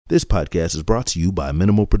This podcast is brought to you by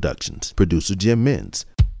Minimal Productions. Producer Jim Menz.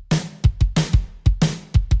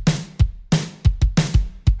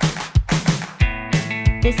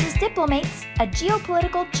 This is Diplomates, a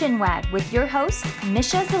geopolitical chinwag with your host,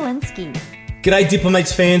 Misha Zelinsky. G'day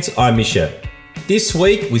Diplomates fans, I'm Misha. This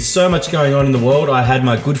week, with so much going on in the world, I had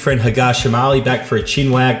my good friend Hagar Shamali back for a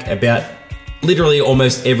chinwag about literally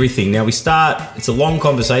almost everything. Now it's a long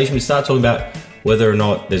conversation. We start talking about whether or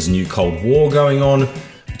not there's a new Cold War going on.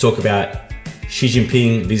 We talk about Xi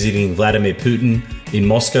Jinping visiting Vladimir Putin in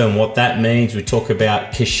Moscow and what that means. We talk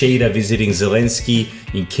about Kishida visiting Zelensky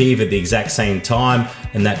in Kyiv at the exact same time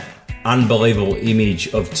and that unbelievable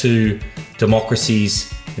image of two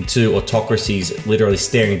democracies and two autocracies literally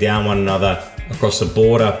staring down one another across the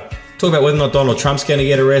border. Talk about whether or not Donald Trump's going to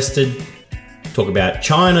get arrested. Talk about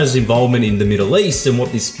China's involvement in the Middle East and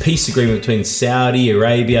what this peace agreement between Saudi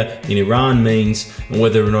Arabia and Iran means and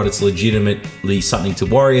whether or not it's legitimately something to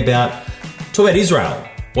worry about. Talk about Israel.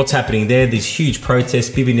 What's happening there? These huge protests,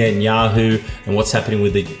 Bibi Netanyahu, and what's happening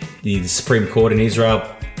with the Supreme Court in Israel.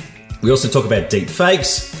 We also talk about deep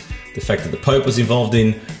fakes, the fact that the Pope was involved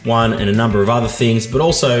in one and a number of other things, but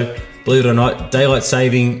also, believe it or not, daylight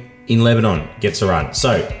saving in Lebanon gets a run.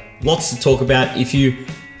 So, lots to talk about. If you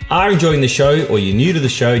are enjoying the show or you're new to the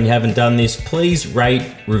show and you haven't done this, please rate,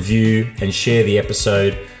 review, and share the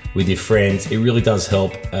episode with your friends. It really does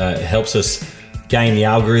help. It helps us gain the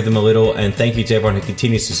algorithm a little, and thank you to everyone who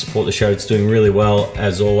continues to support the show. It's doing really well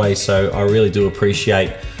as always, so I really do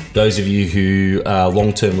appreciate those of you who are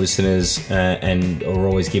long-term listeners and are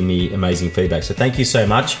always giving me amazing feedback. So thank you so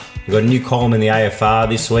much. We've got a new column in the AFR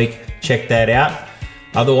this week. Check that out.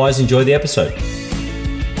 Otherwise, enjoy the episode.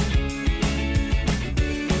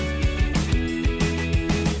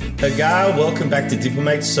 Hagar, welcome back to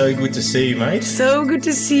Diplomates. So good to see you, mate. So good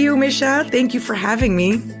to see you, Misha. Thank you for having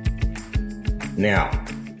me. Now,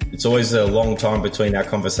 it's always a long time between our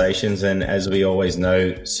conversations, and as we always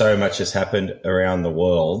know, so much has happened around the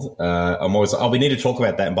world. I'm always like, we need to talk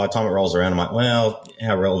about that. And by the time it rolls around, I'm like, well,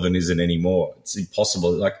 how relevant is it anymore? It's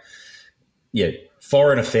impossible.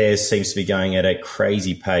 Foreign affairs seems to be going at a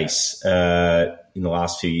crazy pace in the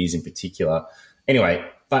last few years in particular. Anyway,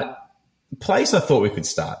 but the place I thought we could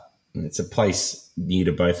start, and it's a place near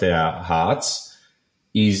to both our hearts,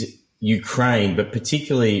 is Ukraine, but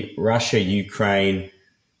particularly Russia, Ukraine,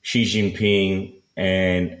 Xi Jinping,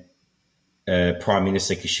 and Prime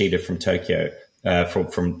Minister Kishida from Tokyo,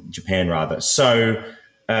 from Japan rather. So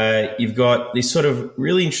you've got this sort of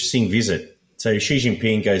really interesting visit. So Xi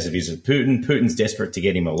Jinping goes to visit Putin. Putin's desperate to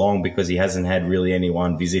get him along because he hasn't had really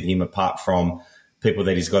anyone visit him apart from people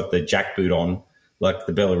that he's got the jackboot on, like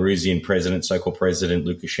the Belarusian president, so-called President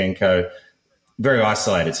Lukashenko. Very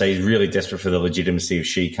isolated, so he's really desperate for the legitimacy of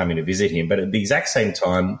Xi coming to visit him. But at the exact same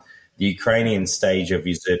time, the Ukrainians stage a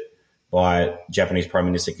visit by Japanese Prime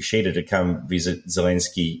Minister Kishida to come visit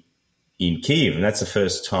Zelensky in Kyiv, and that's the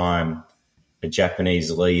first time a Japanese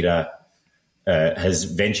leader has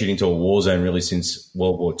ventured into a war zone really since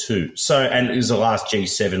World War II. So, and it was the last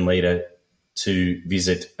G7 leader to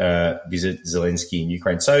visit Zelensky in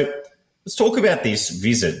Ukraine. So let's talk about this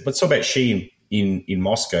visit. Let's talk about Xi in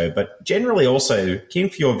Moscow, but generally also keen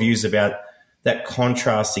for your views about that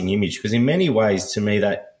contrasting image, because in many ways, to me,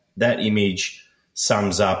 that image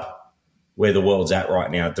sums up where the world's at right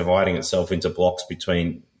now, dividing itself into blocks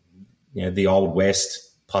between the old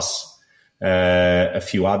West plus a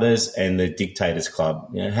few others and the dictators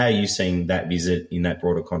club. How are you seeing that visit in that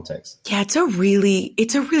broader context? Yeah, it's a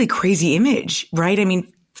really crazy image, right? I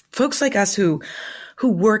mean, folks like us who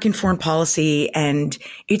work in foreign policy, and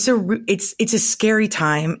it's a scary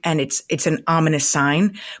time, and it's an ominous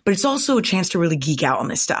sign, but it's also a chance to really geek out on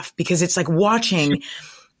this stuff, because it's like watching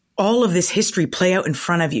all of this history play out in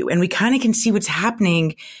front of you, and we kind of can see what's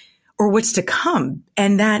happening or what's to come.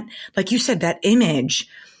 And that, like you said, that image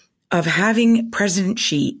of having President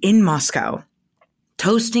Xi in Moscow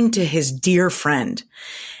toasting to his dear friend,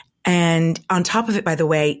 and on top of it, by the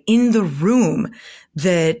way, in the room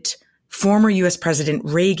that former U.S. President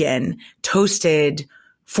Reagan toasted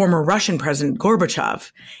former Russian President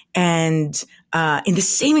Gorbachev, and in the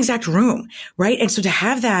same exact room, right? And so to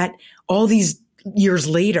have that all these years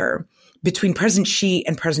later between President Xi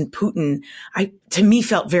and President Putin, to me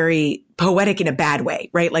felt very poetic in a bad way,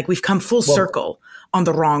 right? Like we've come full circle on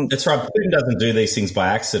the wrong. That's right. Putin doesn't do these things by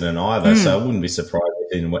accident either, so I wouldn't be surprised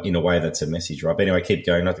in a way that's a message, right? But anyway, keep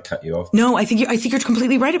going, not to cut you off. No, I think you're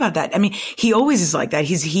completely right about that. I mean, he always is like that.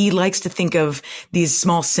 He likes to think of these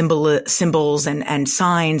small symbols and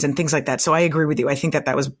signs and things like that. So I agree with you. I think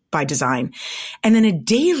that was by design. And then a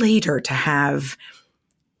day later to have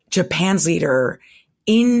Japan's leader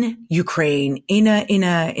in Ukraine in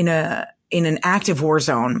an active war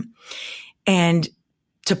zone, and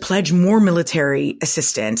to pledge more military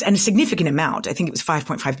assistance, and a significant amount. I think it was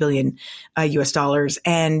 5.5 billion US dollars.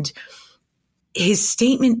 And his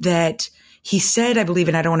statement that he said, I believe,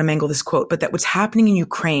 and I don't want to mangle this quote, but that what's happening in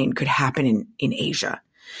Ukraine could happen in Asia.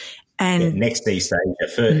 And next East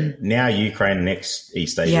Asia. Now Ukraine, next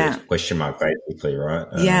East Asia, question mark, basically, right?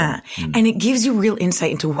 And it gives you real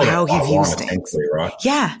insight into how he views things. Right?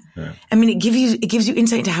 Yeah. I mean, it gives you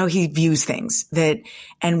insight into how he views things,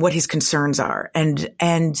 and what his concerns are.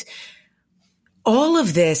 And all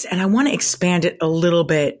of this, and I want to expand it a little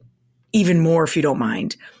bit even more, if you don't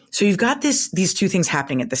mind. So you've got these two things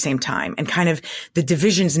happening at the same time, and kind of the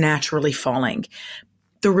divisions naturally falling.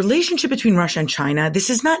 The relationship between Russia and China,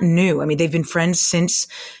 this is not new. I mean, they've been friends since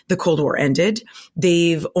the Cold War ended.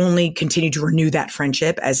 They've only continued to renew that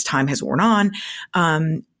friendship as time has worn on,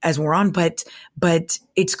 but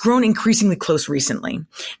it's grown increasingly close recently.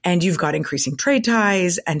 And you've got increasing trade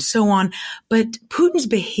ties and so on. But Putin's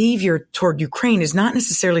behavior toward Ukraine is not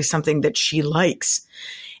necessarily something that she likes.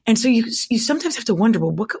 And so you sometimes have to wonder,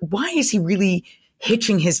 well, why is he really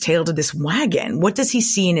hitching his tail to this wagon? What does he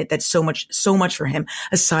see in it that's so much for him,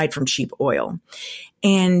 aside from cheap oil?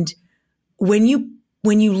 And when you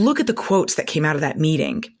look at the quotes that came out of that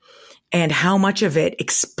meeting and how much of it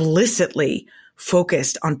explicitly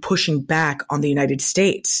focused on pushing back on the United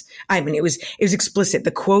States, I mean, it was explicit.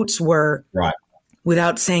 The quotes were, right,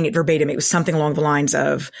 without saying it verbatim, it was something along the lines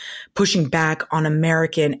of pushing back on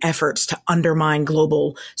American efforts to undermine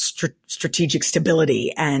global strategic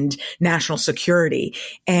stability and national security.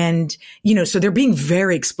 And, so they're being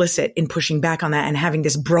very explicit in pushing back on that and having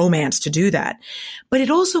this bromance to do that. But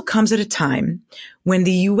it also comes at a time when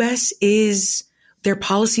the U.S. their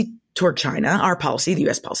policy toward China, our policy, the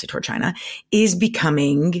U.S. policy toward China, is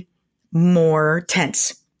becoming more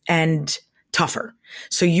tense and tougher.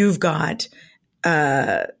 So you've got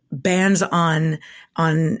bans on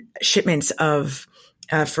shipments of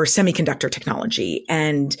for semiconductor technology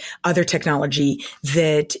and other technology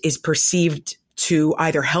that is perceived to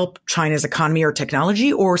either help China's economy or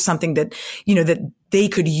technology, or something that that they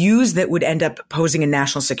could use that would end up posing a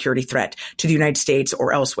national security threat to the United States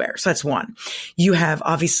or elsewhere. So that's one. You have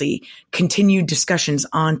obviously continued discussions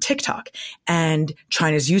on TikTok and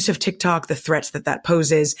China's use of TikTok, the threats that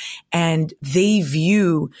poses, and they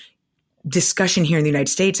view discussion here in the United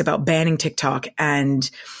States about banning TikTok and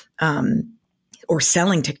or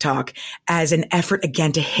selling TikTok as an effort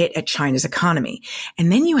again to hit at China's economy.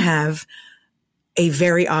 And then you have a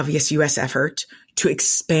very obvious U.S. effort to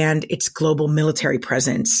expand its global military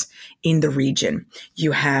presence in the region.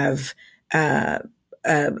 You have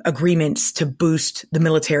agreements to boost the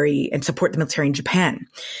military and support the military in Japan.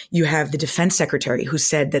 You have the defense secretary who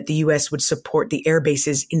said that the U.S. would support the air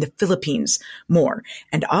bases in the Philippines more.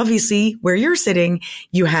 And obviously, where you're sitting,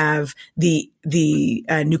 you have the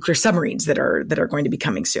nuclear submarines that are going to be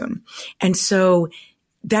coming soon. And so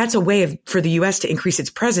that's a way for the U.S. to increase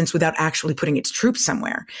its presence without actually putting its troops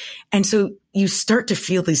somewhere. And so you start to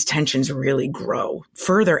feel these tensions really grow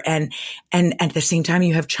further. And at the same time,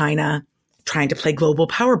 you have China trying to play global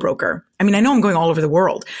power broker. I mean, I know I'm going all over the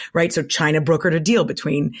world, right? So China brokered a deal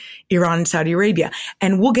between Iran and Saudi Arabia.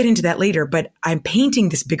 And we'll get into that later, but I'm painting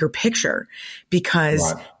this bigger picture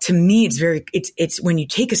because to me, it's when you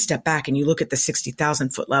take a step back and you look at the 60,000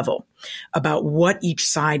 foot level about what each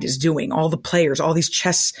side is doing, all the players, all these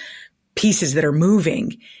chess pieces that are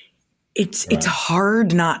moving, it's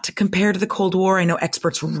hard not to compare to the Cold War. I know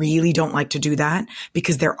experts really don't like to do that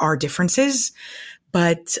because there are differences.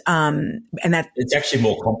 But, and that it's actually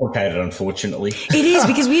more complicated, unfortunately. It is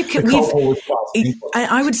because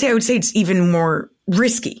I would say it's even more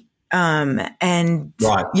risky.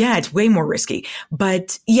 It's way more risky.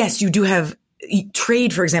 But yes, you do have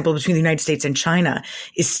trade, for example, between the United States and China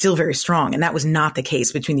is still very strong. And that was not the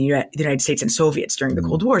case between the United States and Soviets during the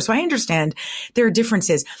Cold War. So I understand there are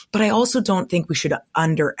differences, but I also don't think we should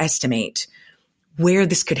underestimate where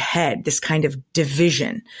this could head, this kind of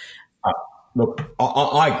division. Look,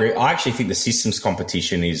 I agree. I actually think the systems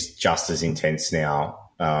competition is just as intense now.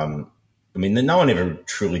 I mean, no one ever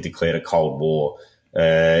truly declared a Cold War.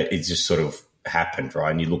 It just sort of happened,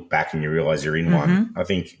 right? And you look back and you realize you're in one. I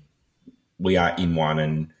think we are in one,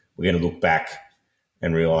 and we're going to look back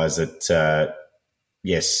and realize that,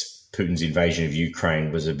 yes, Putin's invasion of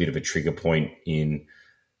Ukraine was a bit of a trigger point in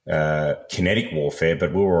kinetic warfare,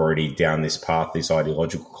 but we were already down this path, this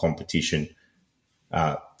ideological competition,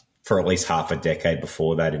 for at least half a decade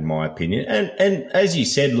before that, in my opinion. And as you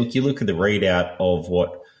said, look, you look at the readout of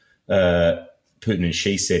what Putin and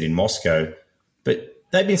Xi said in Moscow, but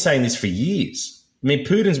they've been saying this for years. I mean,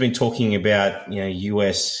 Putin's been talking about,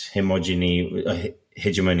 US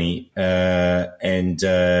hegemony, and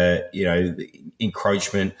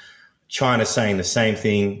encroachment. China saying the same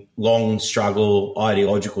thing, long struggle,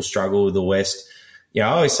 ideological struggle with the West. I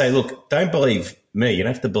always say, look, don't believe me. You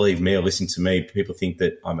don't have to believe me or listen to me. People think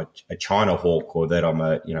that I'm a China hawk, or that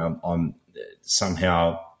I'm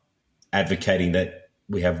somehow advocating that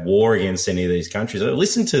we have war against any of these countries.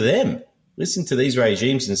 Listen to them. Listen to these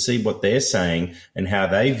regimes and see what they're saying and how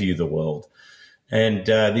they view the world. And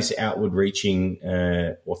this outward-reaching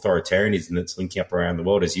authoritarianism that's linking up around the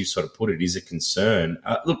world, as you sort of put it, is a concern.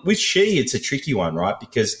 Look, with Xi, it's a tricky one, right?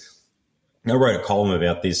 Because I wrote a column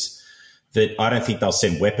about this, that I don't think they'll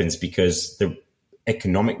send weapons because the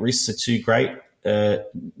economic risks are too great.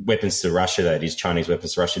 Weapons to Russia, that is, Chinese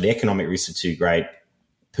weapons to Russia. The economic risks are too great.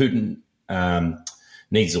 Putin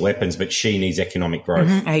needs the weapons, but Xi needs economic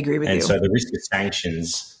growth. I agree with you. And so the risk of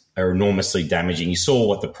sanctions are enormously damaging. You saw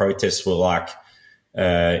what the protests were like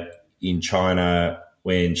in China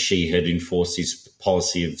when Xi had enforced his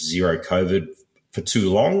policy of zero COVID for too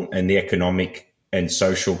long, and the economic and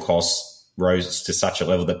social costs rose to such a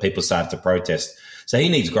level that people started to protest. So he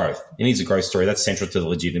needs growth. He needs a growth story. That's central to the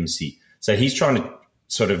legitimacy. So he's trying to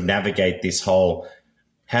sort of navigate this whole,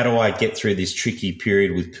 how do I get through this tricky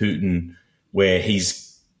period with Putin where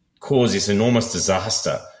he's caused this enormous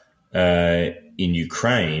disaster in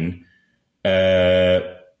Ukraine.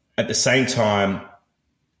 At the same time,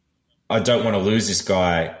 I don't want to lose this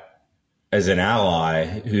guy as an ally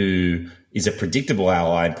who is a predictable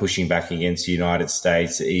ally in pushing back against the United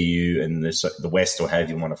States, the EU, and the West, or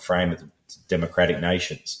however you want to frame it, democratic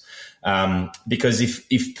nations. Because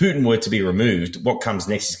if Putin were to be removed, what comes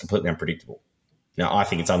next is completely unpredictable. Now, I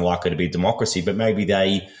think it's unlikely to be a democracy, but maybe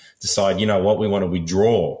they decide, we want to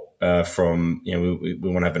withdraw from, we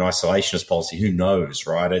want to have an isolationist policy. Who knows,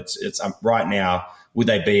 right? It's right now, would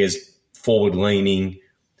they be as forward-leaning,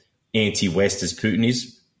 anti-West as Putin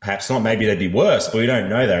is? Perhaps not. Maybe they'd be worse, but we don't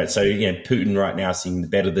know that. So, Putin right now singing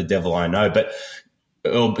 "Better the Devil I Know,"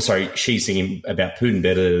 she's singing about Putin,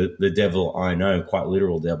 "Better the Devil I Know," quite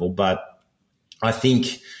literal devil. But I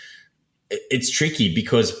think it's tricky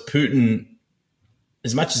because Putin,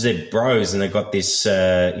 as much as they're bros and they've got this,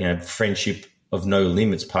 friendship of no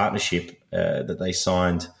limits partnership that they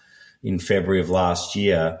signed in February of last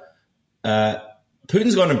year,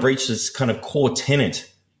 Putin's gone and breached this kind of core tenet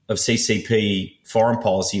of CCP foreign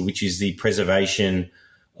policy, which is the preservation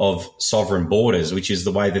of sovereign borders, which is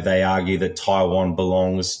the way that they argue that Taiwan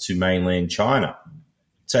belongs to mainland China.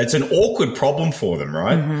 So it's an awkward problem for them,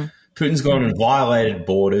 right? Mm-hmm. Putin's gone and violated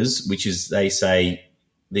borders, which is, they say,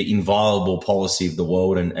 the inviolable policy of the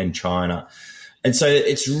world and China. And so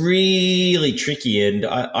it's really tricky, and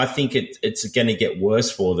I think it's going to get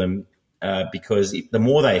worse for them because the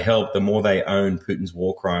more they help, the more they own Putin's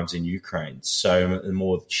war crimes in Ukraine. So the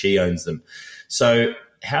more Xi owns them. So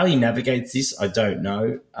how he navigates this, I don't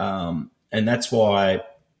know. And that's why,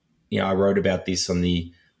 I wrote about this on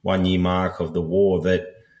the 1 year mark of the war, that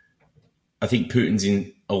I think Putin's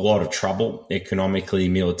in a lot of trouble economically,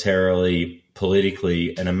 militarily,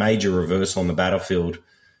 politically, and a major reversal on the battlefield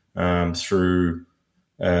through,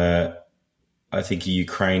 I think,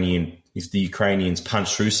 if the Ukrainians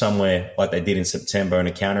punch through somewhere like they did in September in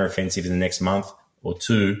a counteroffensive in the next month or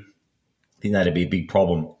two, I think that'd be a big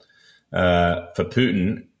problem for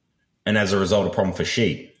Putin, and as a result, a problem for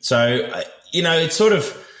Xi. So, it's sort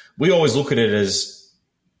of, we always look at it as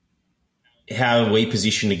how are we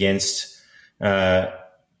positioned against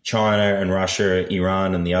China and Russia,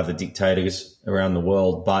 Iran, and the other dictators around the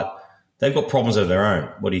world, but they've got problems of their own.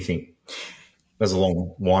 What do you think? That's a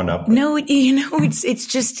long wind up. No, it's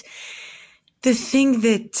just the thing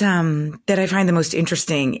that I find the most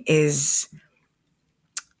interesting is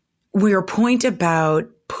your point about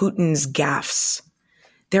Putin's gaffes.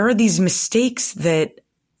 There are these mistakes that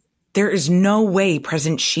there is no way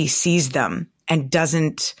President Xi sees them and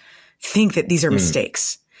doesn't think that these are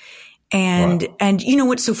mistakes. And, wow. And you know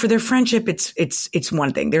what? So for their friendship, it's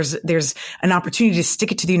one thing. There's an opportunity to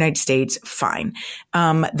stick it to the United States. Fine.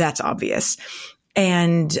 That's obvious.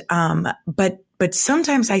 And, but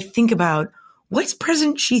sometimes I think about what's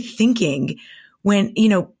President Xi thinking when,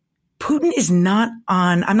 Putin is not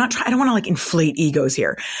on, I don't want to inflate egos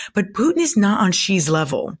here, but Putin is not on Xi's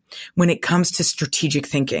level when it comes to strategic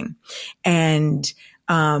thinking. And,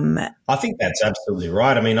 I think that's absolutely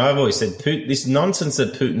right. I mean, I've always said this nonsense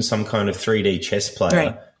that Putin's some kind of 3D chess player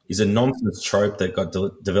right. is a nonsense trope that got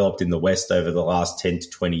developed in the West over the last 10 to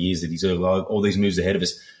 20 years, that he's all these moves ahead of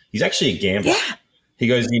us. He's actually a gambler. Yeah.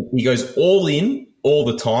 He goes all in all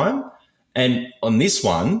the time. And on this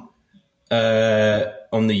one,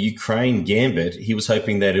 on the Ukraine gambit, he was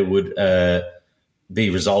hoping that it would be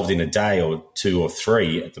resolved in a day or two or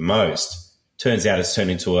three at the most. Turns out it's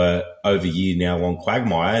turned into a over year now long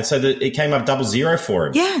quagmire. And so it came up 0-0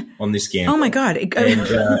 for him on this gamble. Oh my God.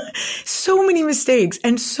 So many mistakes.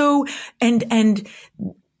 And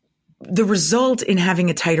the result in having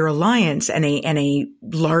a tighter alliance and a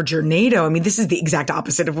larger NATO. I mean, this is the exact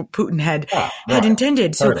opposite of what Putin had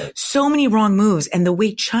intended. So many wrong moves. And the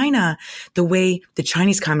way the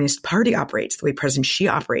Chinese Communist Party operates, the way President Xi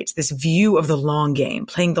operates, this view of the long game,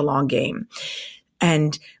 playing the long game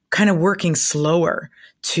and kind of working slower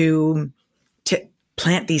to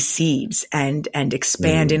plant these seeds and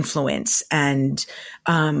expand influence and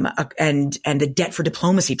the debt for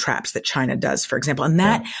diplomacy traps that China does, for example. And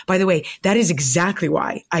that, by the way, that is exactly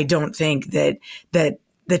why I don't think that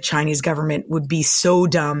the Chinese government would be so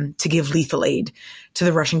dumb to give lethal aid to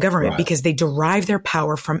the Russian government, because they derive their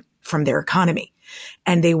power from their economy,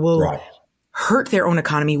 and they will hurt their own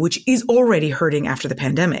economy, which is already hurting after the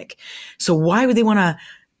pandemic. So why would they want to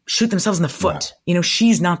shoot themselves in the foot? You know,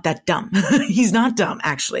 Xi's not that dumb. He's not dumb,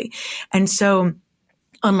 actually. And so,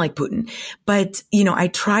 unlike Putin, but, you know,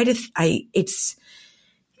 it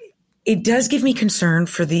does give me concern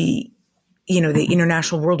for the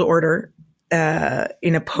international world order,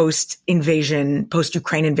 in a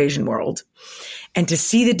post-Ukraine invasion world, and to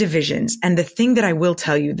see the divisions. And the thing that I will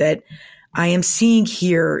tell you that I am seeing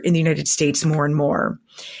here in the United States more and more,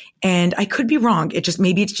 and I could be wrong.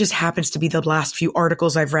 Maybe it just happens to be the last few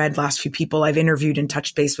articles I've read, last few people I've interviewed and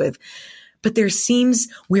touched base with. But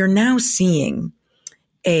we are now seeing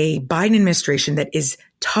a Biden administration that is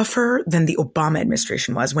tougher than the Obama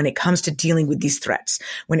administration was when it comes to dealing with these threats,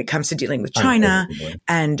 when it comes to dealing with China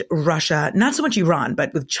and Russia, not so much Iran,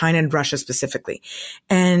 but with China and Russia specifically.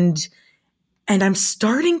 And I'm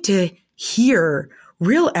starting to hear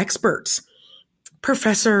real experts,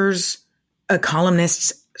 professors,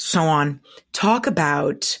 columnists, so on, talk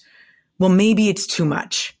about, well, maybe it's too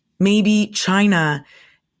much. Maybe China's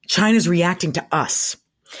reacting to us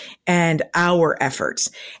and our efforts.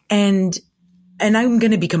 And I'm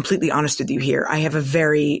going to be completely honest with you here. I have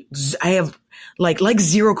like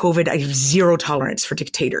zero COVID. I have zero tolerance for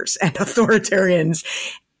dictators and authoritarians.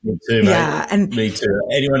 Me too, mate. Yeah, and me too.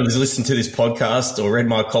 Anyone who's listened to this podcast or read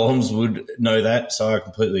my columns would know that. So I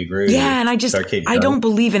completely agree with you. Yeah, and I don't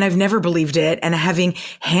believe, and I've never believed it. And having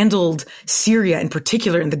handled Syria in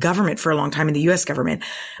particular in the government for a long time, in the U.S. government,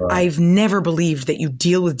 I've never believed that you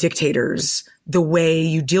deal with dictators the way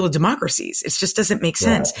you deal with democracies. It just doesn't make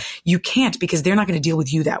sense. You can't, because they're not going to deal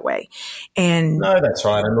with you that way. And no, that's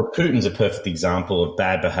right. And look, Putin's a perfect example of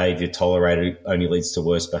bad behavior tolerated only leads to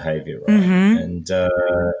worse behavior, right? And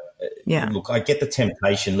look, I get the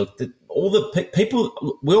temptation. Look, all the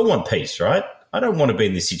people, we all want peace, right? I don't want to be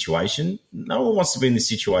in this situation. No one wants to be in this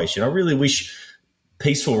situation. I really wish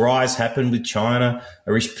peaceful rise happened with China.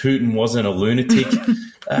 I wish Putin wasn't a lunatic.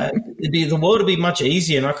 The world would be much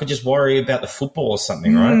easier, and I could just worry about the football or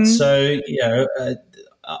something, right? So,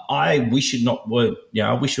 I wish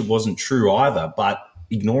I wish it wasn't true either, but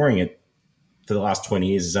ignoring it for the last 20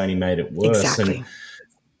 years has only made it worse. Exactly.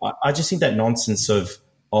 And I just think that nonsense of,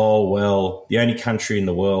 oh, well, the only country in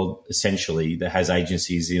the world essentially that has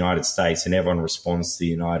agency is the United States, and everyone responds to the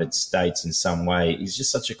United States in some way, is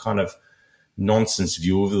just such a kind of nonsense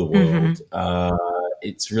view of the world.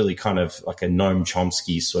 It's really kind of like a Noam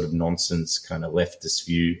Chomsky sort of nonsense kind of leftist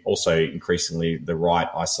view, also increasingly the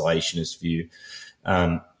right isolationist view.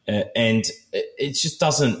 And it just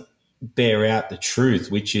doesn't bear out the truth,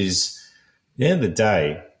 which is, at the end of the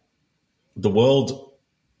day, the world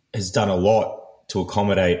has done a lot to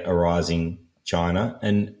accommodate a rising China,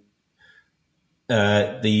 and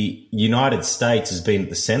the United States has been at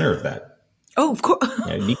the center of that. Oh, of course.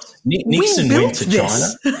 Nixon went to China.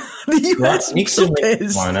 The US Nixon went to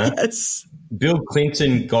this. China. Yes. Bill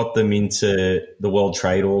Clinton got them into the World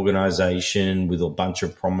Trade Organization with a bunch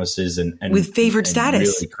of promises and with favored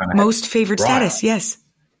status, really most favored status. Yes.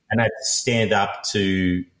 And had to stand up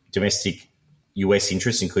to domestic US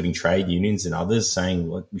interests, including trade unions and others, saying,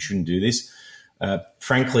 well, we shouldn't do this.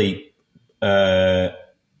 Frankly,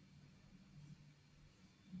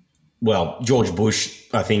 George Bush,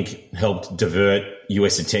 I think, helped divert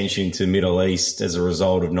US attention to the Middle East as a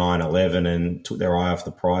result of 9/11 and took their eye off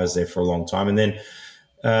the prize there for a long time. And then,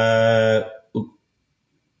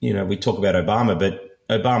 we talk about Obama, but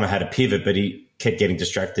Obama had a pivot, but he kept getting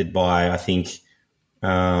distracted by, I think,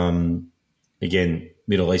 again,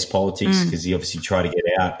 Middle East politics, because he obviously tried to get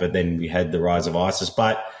out, but then we had the rise of ISIS.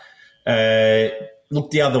 But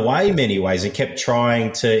looked the other way in many ways and kept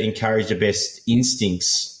trying to encourage the best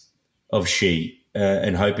instincts of Xi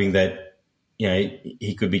and hoping that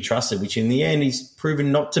he could be trusted, which in the end he's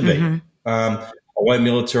proven not to be. I won't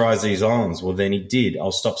militarize these islands. Well, then he did.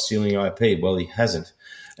 I'll stop stealing IP. Well, he hasn't.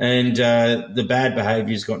 And the bad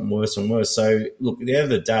behavior has gotten worse and worse. So, look, at the end of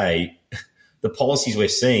the day, the policies we're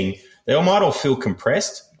seeing, they might all feel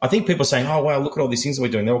compressed. I think people are saying, oh, wow, look at all these things that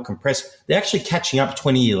we're doing. They're all compressed. They're actually catching up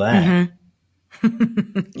 20-year lag.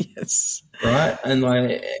 Yes. Right? And,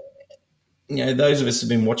 those of us have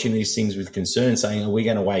been watching these things with concern, saying, are we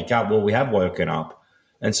going to wake up? Well, we have woken up.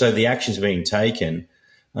 And so the action's being taken.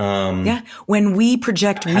 When we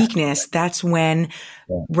project weakness, that's when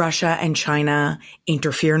Russia and China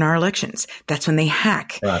interfere in our elections. That's when they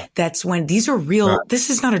hack. Right. That's when these are real. Right. This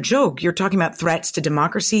is not a joke. You're talking about threats to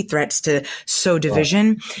democracy, threats to sow division.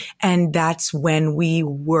 Right. And that's when we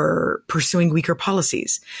were pursuing weaker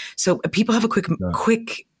policies. So people have a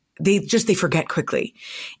quick, they forget quickly.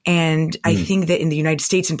 And I think that in the United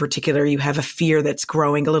States in particular, you have a fear that's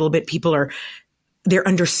growing a little bit. They're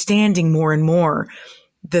understanding more and more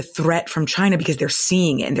the threat from China because they're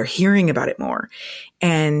seeing it and they're hearing about it more.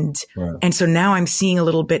 And so now I'm seeing a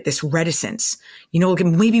little bit this reticence,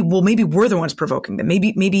 maybe we're the ones provoking them.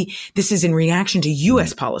 Maybe this is in reaction to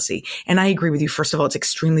U.S. policy. And I agree with you. First of all, it's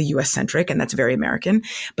extremely U.S. centric and that's very American.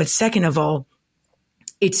 But second of all,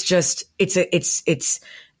 it's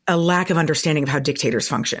a lack of understanding of how dictators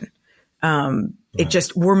function.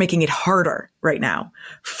 We're making it harder right now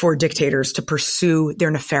for dictators to pursue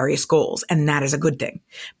their nefarious goals. And that is a good thing,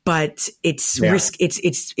 but it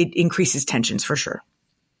increases tensions for sure.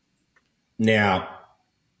 Now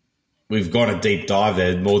we've gone a deep dive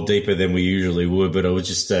there, more deeper than we usually would, but it was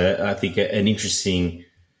just, I think an interesting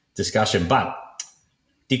discussion, but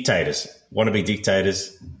dictators, wannabe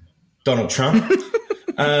dictators, Donald Trump,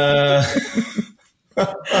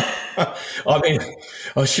 I mean,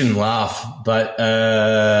 I shouldn't laugh, but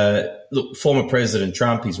look, former President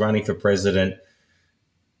Trump, he's running for president.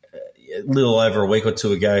 A little over a week or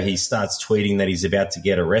two ago, he starts tweeting that he's about to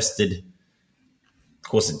get arrested. Of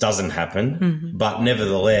course, it doesn't happen, but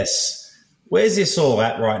nevertheless, where's this all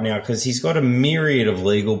at right now? Because he's got a myriad of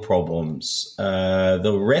legal problems.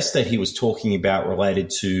 The arrest that he was talking about related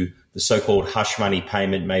to the so-called hush money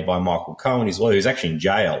payment made by Michael Cohen, his lawyer, who's actually in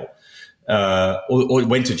jail. Or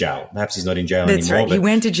went to jail. Perhaps he's not in jail anymore. That's right. He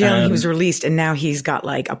went to jail and he was released, and now he's got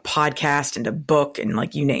like a podcast and a book and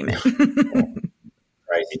like you name it.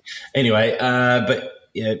 Crazy. Anyway, but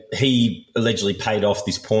he allegedly paid off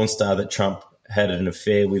this porn star that Trump had an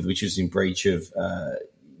affair with, which was in breach of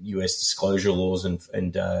U.S. disclosure laws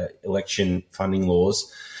and election funding laws.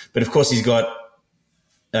 But of course, he's got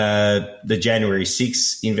the January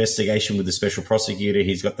 6th investigation with the special prosecutor.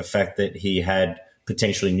 He's got the fact that he had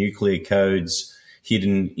potentially nuclear codes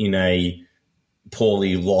hidden in a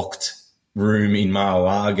poorly locked room in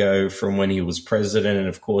Mar-a-Lago from when he was president. And,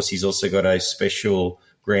 of course, he's also got a special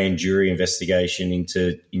grand jury investigation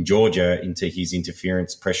in Georgia into his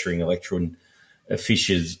interference pressuring election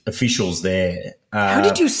officials there. How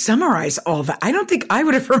did you summarize all that? I don't think I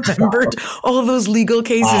would have remembered all of those legal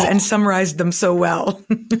cases and summarized them so well.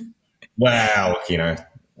 Well,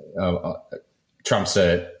 Trump's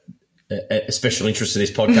a special interest to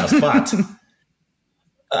this podcast, but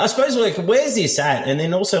I suppose where's this at? And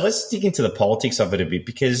then also let's dig into the politics of it a bit,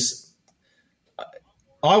 because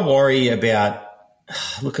I worry about,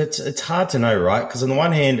 look, it's hard to know, right? Because on the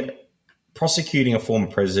one hand, prosecuting a former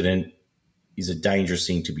president is a dangerous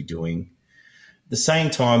thing to be doing. At the same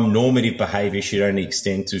time, normative behavior should only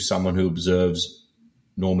extend to someone who observes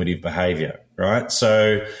normative behavior, right?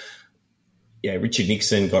 So Richard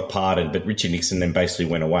Nixon got pardoned, but Richard Nixon then basically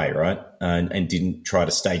went away, right, and didn't try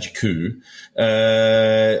to stage a coup.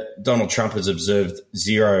 Donald Trump has observed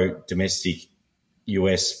 0 domestic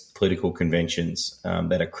US political conventions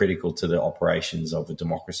that are critical to the operations of a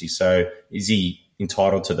democracy. So is he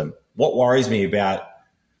entitled to them? What worries me about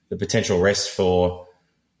the potential arrest for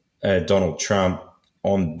Donald Trump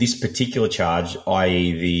on this particular charge,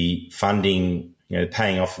 i.e. the funding,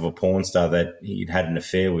 paying off of a porn star that he'd had an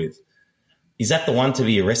affair with, is that the one to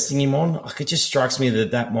be arresting him on? It just strikes me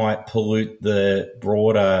that might pollute the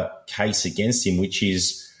broader case against him, which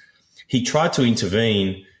is he tried to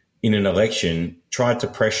intervene in an election, tried to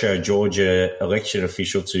pressure a Georgia election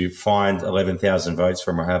official to find 11,000 votes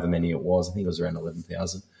from however many it was. I think it was around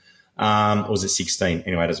 11,000. Or was it 16?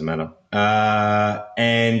 Anyway, it doesn't matter.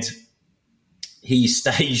 And he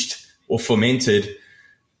staged or fomented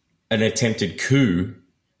an attempted coup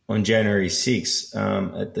on January 6th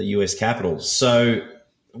at the US Capitol. So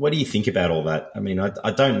what do you think about all that? I mean,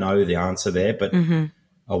 I don't know the answer there, but I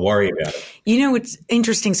worry about it. It's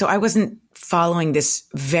interesting. So I wasn't following this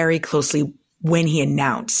very closely when he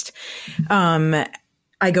announced.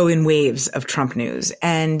 I go in waves of Trump news.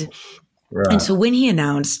 And so when he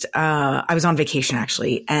announced, I was on vacation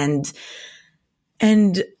actually, and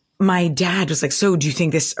my dad was like, so do you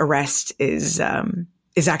think this arrest is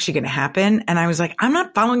actually going to happen? And I was like, I'm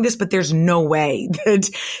not following this, but there's no way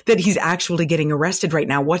that he's actually getting arrested right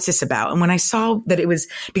now. What's this about? And when I saw that it was,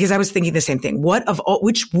 because I was thinking the same thing,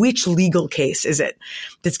 which legal case is it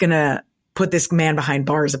that's going to put this man behind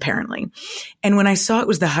bars apparently? And when I saw it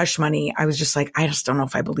was the hush money, I was just like, I just don't know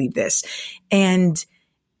if I believe this. And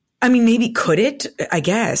I mean, maybe could it? I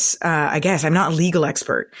guess I'm not a legal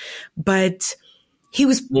expert, but he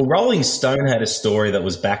was. Well, Rolling Stone had a story that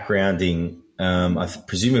was backgrounding,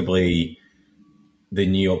 presumably the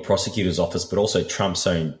New York prosecutor's office, but also Trump's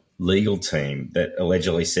own legal team that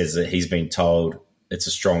allegedly says that he's been told it's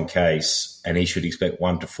a strong case and he should expect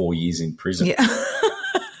 1 to 4 years in prison. Yeah.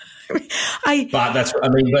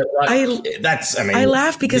 I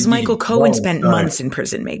laugh because Michael Cohen spent months in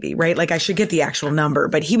prison, maybe, right? Like I should get the actual number,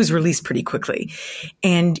 but he was released pretty quickly.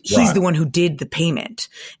 And he's the one who did the payment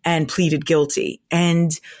and pleaded guilty.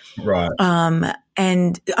 And, again,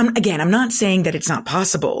 I'm not saying that it's not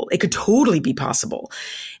possible. It could totally be possible.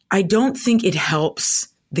 I don't think it helps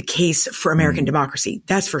the case for American democracy.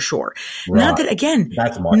 That's for sure. Right. Not that, again,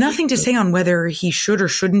 nothing to say on whether he should or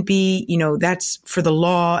shouldn't be, that's for the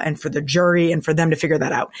law and for the jury and for them to figure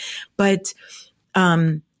that out. But,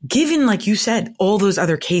 given, like you said, all those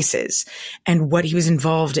other cases and what he was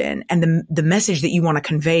involved in and the message that you want to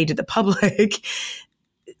convey to the public,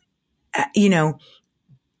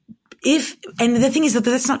 and the thing is that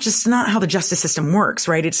that's not how the justice system works,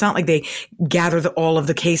 right? It's not like they gather all of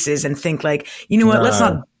the cases and think like, what,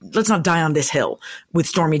 let's not die on this hill with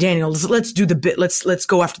Stormy Daniels. Let's do let's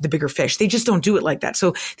go after the bigger fish. They just don't do it like that.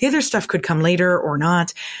 So the other stuff could come later or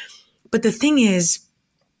not. But the thing is,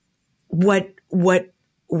 what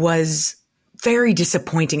was very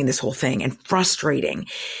disappointing in this whole thing and frustrating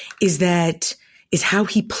is how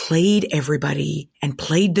he played everybody and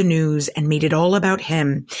played the news and made it all about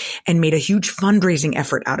him and made a huge fundraising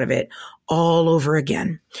effort out of it all over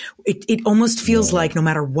again. It almost feels like no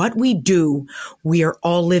matter what we do, we are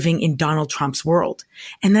all living in Donald Trump's world.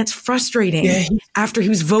 And that's frustrating after he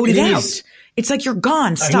was voted out. It's like, you're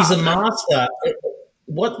gone. Stop. He's a master.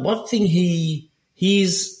 What thing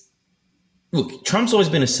he's look, Trump's always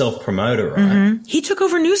been a self-promoter, right? Mm-hmm. He took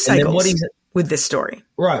over news cycles with this story.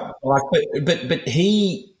 Right. But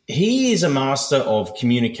he is a master of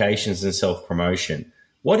communications and self-promotion.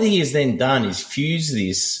 What he has then done is fuse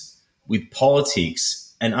this with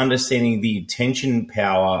politics and understanding the attention and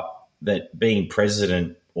power that being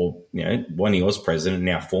president or, when he was president,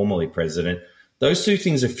 now formerly president, those two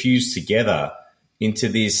things are fused together into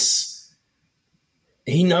this.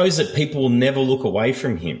 He knows that people will never look away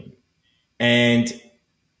from him. And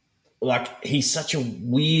he's such a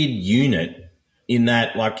weird unit in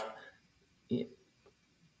that,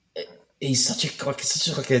 he's such a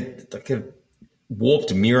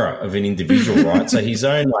warped mirror of an individual, right? So his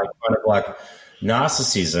own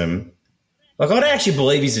narcissism. I don't actually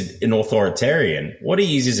believe he's an authoritarian. What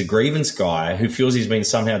he is a grievance guy who feels he's been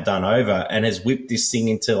somehow done over and has whipped this thing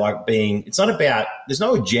into being. It's not about. There's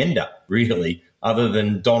no agenda really, other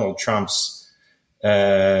than Donald Trump's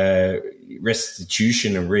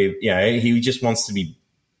restitution and he just wants to be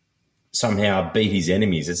somehow beat his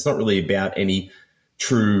enemies. It's not really about any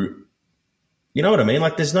true, you know what I mean?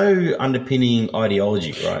 There's no underpinning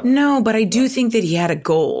ideology, right? No, but I do think that he had a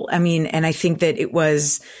goal. I mean, and I think that it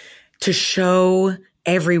was to show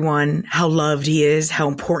everyone how loved he is, how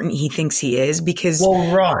important he thinks he is, because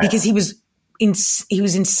he was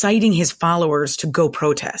inciting his followers to go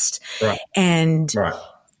protest, right? And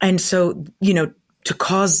so to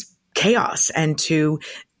cause chaos and to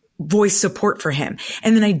voice support for him.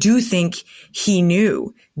 And then I do think he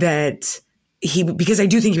knew that because I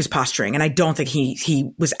do think he was posturing, and I don't think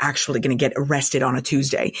he was actually going to get arrested on a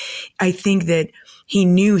Tuesday. I think that he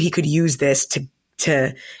knew he could use this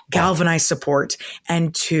to galvanize support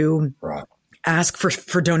and to ask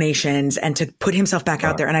for donations and to put himself back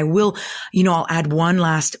out there. And I will, I'll add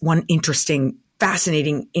one interesting,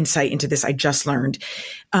 fascinating insight into this I just learned.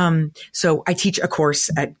 So I teach a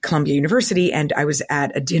course at Columbia University, and I was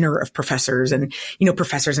at a dinner of professors and,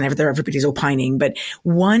 professors and everybody's opining. But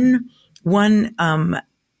one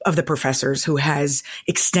of the professors who has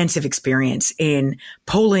extensive experience in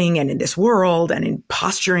polling and in this world and in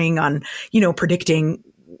posturing on, predicting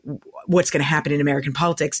what's going to happen in American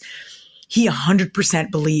politics, he 100%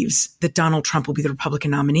 believes that Donald Trump will be the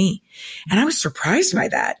Republican nominee. And I was surprised by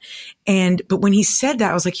that. But when he said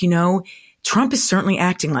that, I was like, Trump is certainly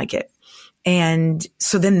acting like it. And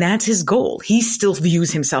so then that's his goal. He still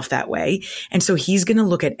views himself that way. And so he's going to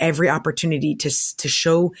look at every opportunity to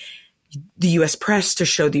show the U.S. press, to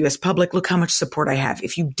show the U.S. public, look how much support I have.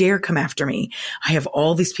 If you dare come after me, I have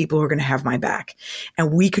all these people who are going to have my back.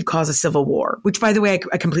 And we could cause a civil war, which, by the way,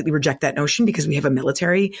 I completely reject that notion because we have a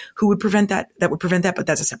military who would prevent that, but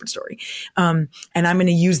that's a separate story. And I'm going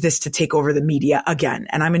to use this to take over the media again.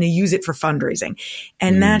 And I'm going to use it for fundraising.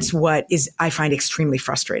 And that's what I find extremely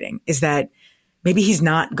frustrating, is that maybe he's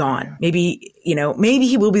not gone. Maybe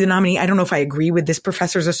he will be the nominee. I don't know if I agree with this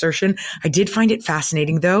professor's assertion. I did find it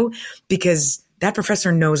fascinating, though, because that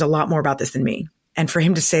professor knows a lot more about this than me. And for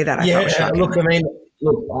him to say that, I thought was shocking.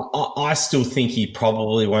 I still think he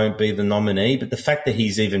probably won't be the nominee, but the fact that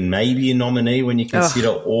he's even maybe a nominee when you consider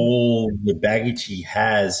all the baggage he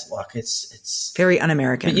has, it's very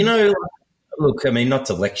un-American. But, not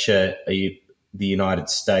to lecture the United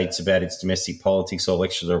States about its domestic politics or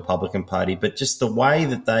lecture the Republican Party, but just the way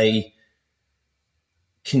that they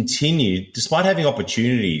continued, despite having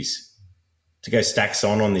opportunities to go stacks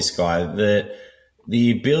on this guy,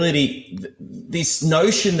 the ability, this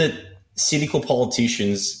notion that cynical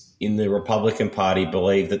politicians in the Republican Party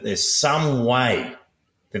believe that there's some way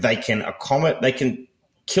that they can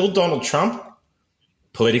kill Donald Trump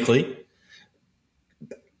politically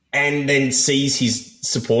and then seize his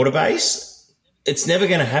supporter base. It's never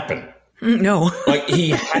going to happen. No. He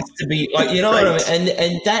has to be what I mean?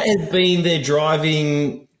 And that has been their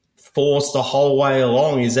driving force the whole way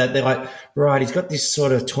along, is that they're like, right, he's got this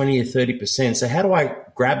sort of 20 or 30%. So how do I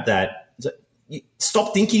grab that?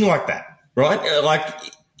 Stop thinking like that, right?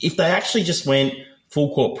 If they actually just went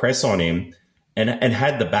full court press on him and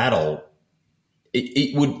had the battle,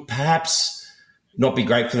 it would perhaps not be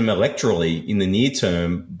great for them electorally in the near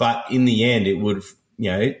term, but in the end it would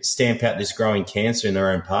stamp out this growing cancer in their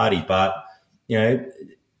own party. But,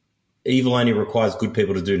 evil only requires good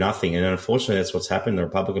people to do nothing. And unfortunately, that's what's happened in the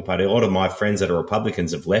Republican Party. A lot of my friends that are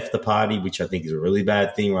Republicans have left the party, which I think is a really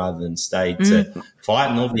bad thing, rather than stay to fight.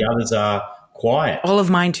 And all the others are quiet. All of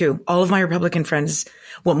mine too. All of my Republican friends,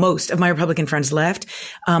 most of my Republican friends left.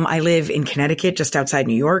 I live in Connecticut, just outside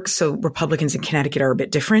New York. So Republicans in Connecticut are a bit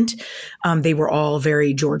different. They were all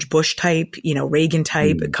very George Bush type, Reagan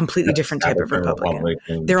type, a completely different type of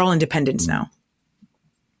Republican. They're all independents now.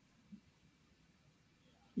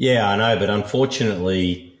 Yeah, I know. But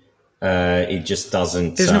unfortunately, it just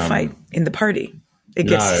doesn't. There's no fight in the party. It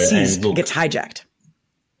gets seized. It gets hijacked.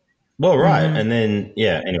 Well, right. And then,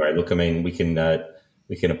 anyway, we can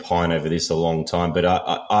opine over this a long time, but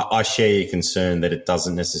I share your concern that it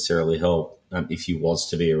doesn't necessarily help if he was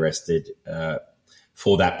to be arrested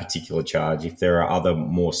for that particular charge. If there are other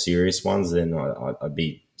more serious ones, then I'd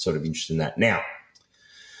be sort of interested in that. Now,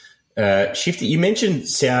 Shifty, you mentioned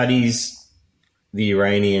Saudis, the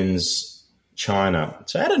Iranians, China.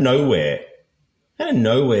 So out of nowhere,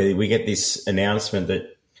 we get this announcement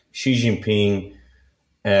that Xi Jinping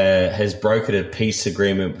has brokered a peace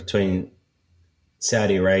agreement between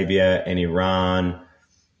Saudi Arabia and Iran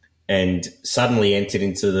and suddenly entered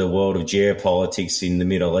into the world of geopolitics in the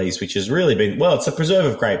Middle East, which has really been, it's a preserve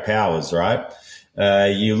of great powers, right?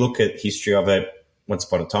 You look at history of it, once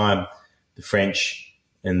upon a time, the French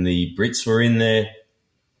and the Brits were in there.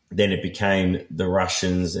 Then it became the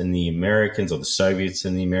Russians and the Americans, or the Soviets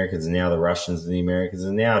and the Americans, and now the Russians and the Americans,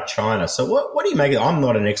 and now China. So what do you make of it? I'm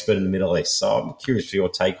not an expert in the Middle East, so I'm curious for your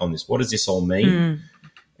take on this. What does this all mean?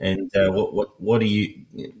 And what do you,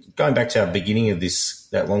 going back to our beginning of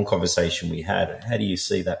that long conversation we had, how do you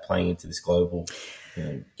see that playing into this global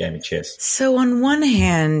game of chess? So on one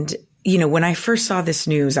hand, when I first saw this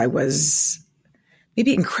news, I was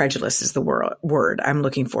maybe incredulous is the word I'm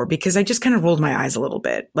looking for, because I just kind of rolled my eyes a little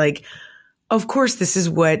bit. Of course, this is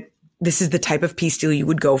the type of peace deal you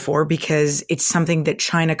would go for, because it's something that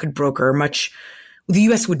China could broker the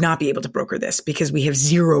U.S. would not be able to broker this, because we have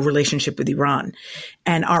zero relationship with Iran,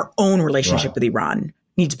 and our own relationship with Iran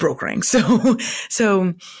needs brokering. So,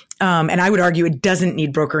 and I would argue it doesn't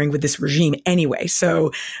need brokering with this regime anyway.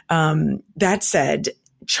 So, that said,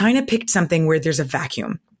 China picked something where there's a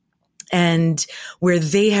vacuum, and where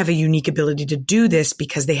they have a unique ability to do this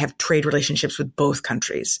because they have trade relationships with both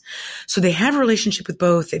countries. So they have a relationship with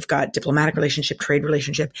both. They've got diplomatic relationship, trade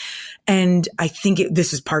relationship. And I think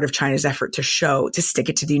this is part of China's effort to stick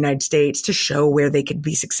it to the United States, to show where they could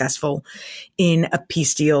be successful in a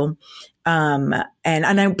peace deal. And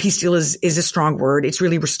I know peace deal is a strong word. It's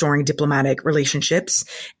really restoring diplomatic relationships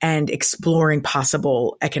and exploring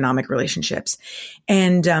possible economic relationships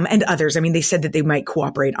and others. I mean, they said that they might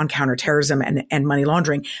cooperate on counterterrorism and money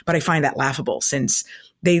laundering, but I find that laughable, since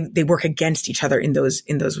they work against each other in those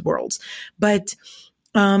worlds. But,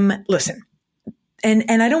 listen,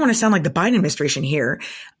 and I don't want to sound like the Biden administration here,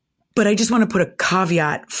 but I just want to put a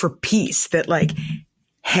caveat for peace that like,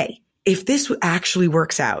 hey, if this actually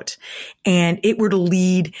works out and it were to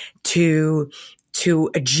lead to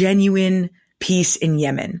a genuine peace in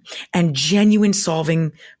Yemen and genuine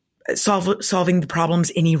solving the problems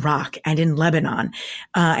in Iraq and in Lebanon,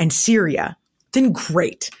 and Syria, then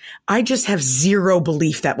great. I just have zero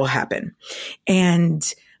belief that will happen. And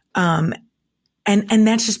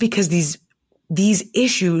that's just because these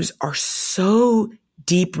issues are so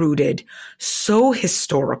deep rooted, so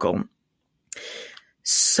historical,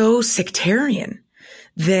 so sectarian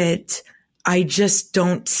that I just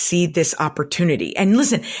don't see this opportunity. And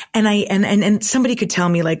listen, and somebody could tell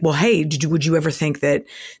me like, well, hey, would you ever think that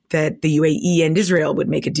the UAE and Israel would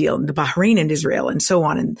make a deal, and the Bahrain and Israel and so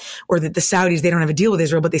on, or that the Saudis, they don't have a deal with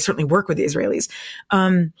Israel, but they certainly work with the Israelis.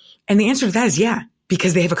 And the answer to that is yeah,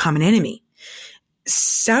 because they have a common enemy.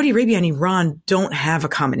 Saudi Arabia and Iran don't have a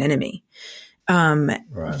common enemy. Right.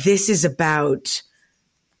 This is about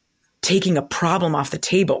taking a problem off the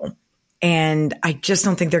table. And I just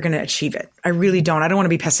don't think they're going to achieve it. I really don't. I don't want to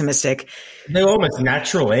be pessimistic. They're almost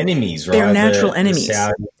natural enemies, right? They're natural enemies.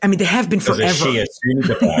 I mean, they have been forever. Shia-Sunni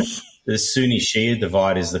divide. The Sunni-Shia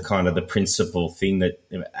divide is the kind of the principal thing that,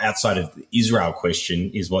 outside of the Israel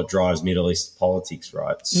question, is what drives Middle East politics,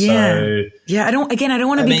 right? Yeah. I don't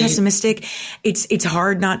want to be pessimistic. It's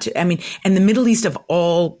hard not to. I mean, and the Middle East of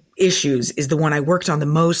all issues is the one I worked on the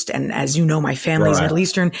most. And as you know, my family is Middle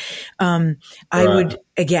Eastern. I would,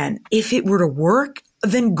 again, if it were to work,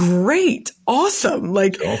 then great, awesome,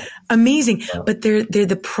 like amazing. But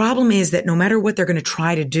the problem is that no matter what they're going to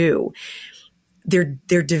try to do, their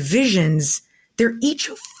divisions, they're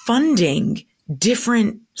each funding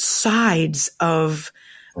different sides of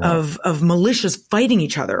militias fighting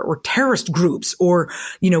each other, or terrorist groups, or,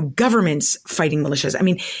 governments fighting militias. I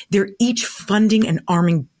mean, they're each funding and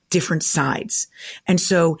arming different sides. And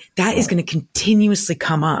so that is going to continuously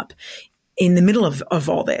come up in the middle of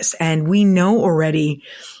all this. And we know already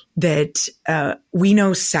that, we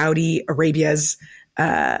know Saudi Arabia's,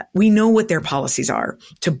 we know what their policies are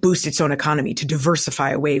to boost its own economy, to diversify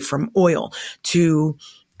away from oil, to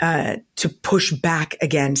push back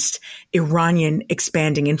against Iranian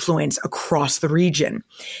expanding influence across the region.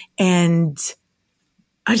 And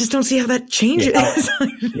I just don't see how that changes.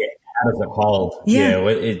 How does it hold? Yeah,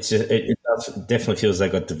 it definitely feels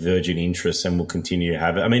like got divergent interests, and will continue to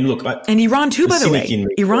have it. I mean, look, and Iran too, by the way,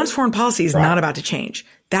 Iran's foreign policy is not about to change.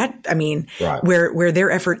 That, I mean, where their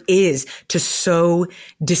effort is to sow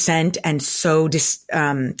dissent and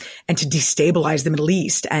and to destabilize the Middle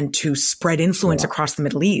East and to spread influence across the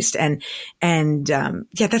Middle East, and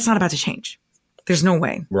that's not about to change. There's no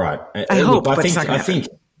way. Right. I hope, but it's not going to happen.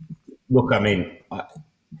 Look, I mean,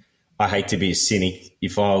 I hate to be a cynic.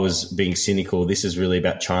 If I was being cynical, this is really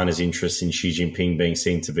about China's interest in Xi Jinping being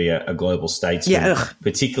seen to be a global statesman,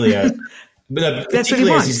 particularly as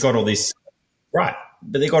he's got all this, right?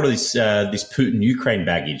 But they got all this Putin Ukraine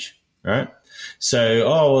baggage, right?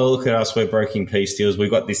 So, look at us, we're breaking peace deals. We've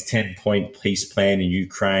got this 10-point peace plan in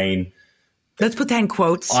Ukraine. Let's put that in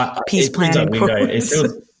quotes. Peace plan in quotes.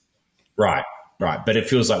 Right. But it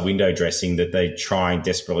feels like window dressing, that they're trying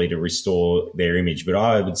desperately to restore their image. But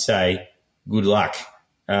I would say good luck.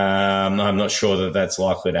 I'm not sure that that's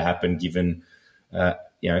likely to happen, given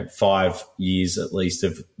 5 years at least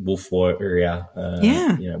of wolf warrior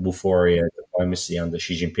diplomacy under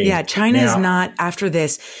Xi Jinping. Yeah, China is not, after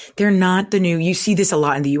this, they're not the new, you see this a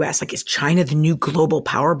lot in the US, like, is China the new global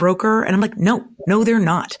power broker? And I'm like, no, they're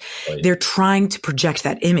not. Right. They're trying to project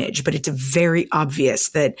that image, but it's very obvious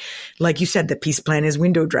that, like you said, the peace plan is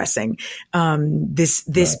window dressing. This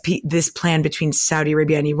plan between Saudi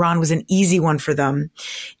Arabia and Iran was an easy one for them.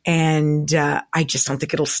 And I just don't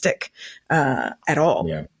think it'll stick at all.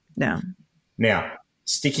 Yeah. No. Now,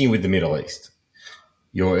 sticking with the Middle East,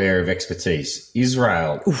 your area of expertise,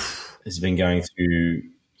 Israel has been going through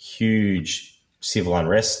huge civil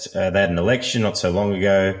unrest. They had an election not so long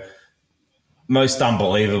ago. Most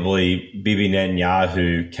unbelievably, Bibi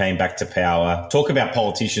Netanyahu came back to power. Talk about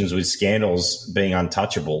politicians with scandals being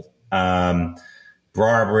untouchable.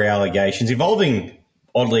 Bribery allegations involving,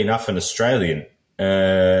 oddly enough, an Australian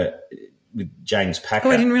with James Packer.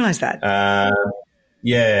 Oh, I didn't realize that.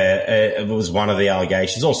 It was one of the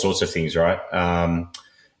allegations, all sorts of things, right?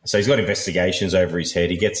 So he's got investigations over his head.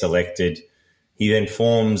 He gets elected. He then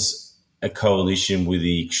forms a coalition with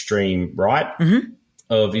the extreme right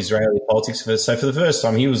of Israeli politics. So for the first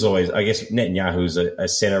time, he was always, I guess, Netanyahu was a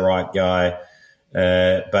centre-right guy,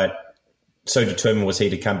 but so determined was he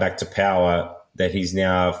to come back to power that he's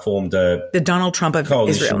now formed the Donald Trump of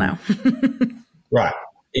coalition. Israel now. Right.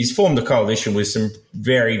 he's formed a coalition with some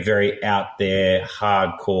very, very out there,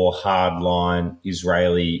 hardcore, hardline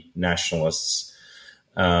Israeli nationalists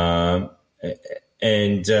and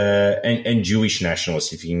Jewish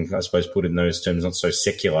nationalists, if you can, I suppose, put it in those terms, not so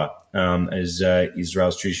secular as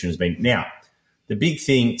Israel's tradition has been. Now, the big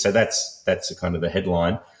thing, so that's kind of the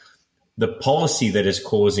headline. The policy that is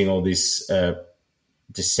causing all this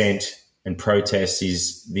dissent and protest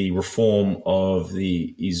is the reform of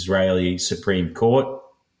the Israeli Supreme Court.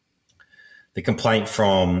 The complaint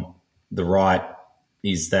from the right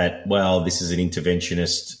is that, well, this is an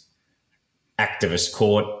interventionist activist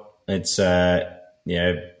court. It's,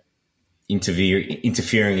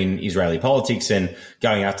 interfering in Israeli politics and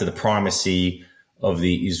going after the primacy of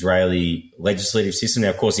the Israeli legislative system.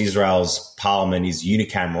 Now, of course, Israel's parliament is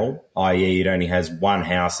unicameral, i.e. it only has one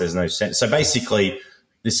house, there's no Senate. So basically,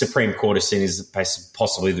 the Supreme Court is seen as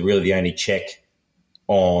possibly really the only check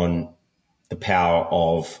on the power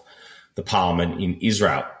of the parliament in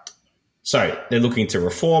Israel. So they're looking to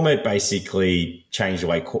reform it, basically change the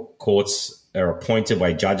way courts are appointed, the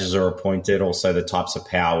way judges are appointed, also the types of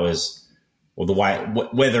powers or the way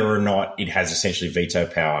whether or not it has essentially veto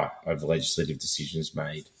power over legislative decisions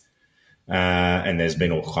made. And there's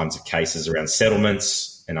been all kinds of cases around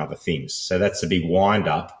settlements and other things. So that's a big wind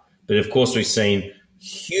up. But of course, we've seen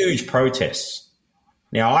huge protests.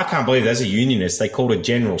 Now, I can't believe as a unionist, they called a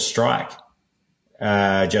general strike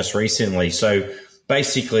just recently. So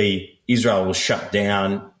basically, Israel was shut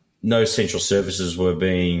down. No essential services were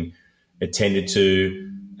being attended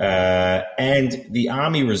to. And the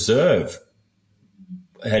Army Reserve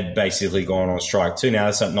had basically gone on strike too. Now,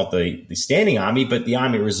 that's not the standing army, but the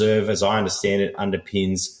Army Reserve, as I understand it,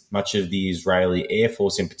 underpins much of the Israeli Air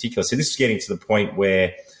Force in particular. So this is getting to the point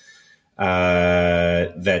where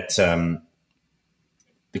the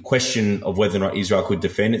question of whether or not Israel could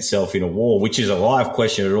defend itself in a war, which is a live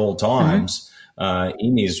question at all times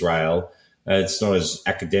in Israel, it's not as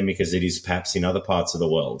academic as it is perhaps in other parts of the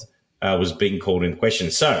world, was being called into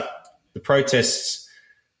question. So the protests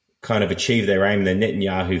kind of achieve their aim. Then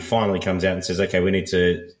Netanyahu finally comes out and says, okay, we need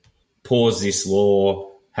to pause this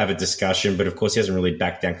law, have a discussion. But, of course, he hasn't really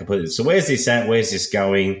backed down completely. So where's this at? Where's this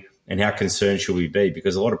going? And how concerned should we be?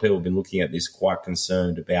 Because a lot of people have been looking at this quite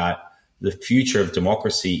concerned about the future of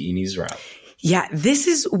democracy in Israel. Yeah, this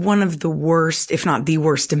is one of the worst, if not the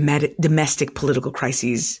worst, domestic political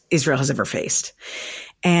crises Israel has ever faced,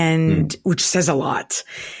 and which says a lot.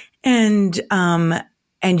 And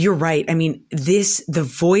you're right. I mean, the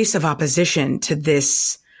voice of opposition to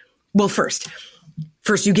this. Well, first,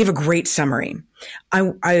 you give a great summary. I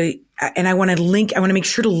want to make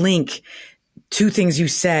sure to link two things you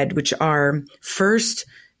said, which are first,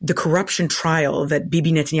 the corruption trial that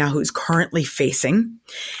Bibi Netanyahu is currently facing,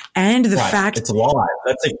 and the fact it's live.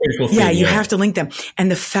 That's a critical thing. Yeah, you have to link them. And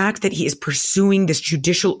the fact that he is pursuing this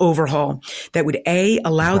judicial overhaul that would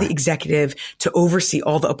allow the executive to oversee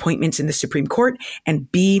all the appointments in the Supreme Court,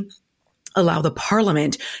 and B, allow the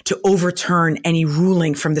parliament to overturn any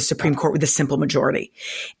ruling from the Supreme Court with a simple majority.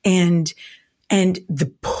 And the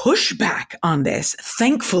pushback on this,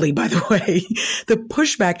 thankfully, by the way, the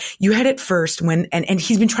pushback, you had it first and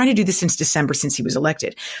he's been trying to do this since December, since he was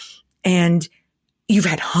elected. And you've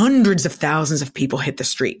had hundreds of thousands of people hit the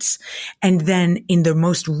streets. And then in the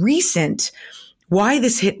most recent, why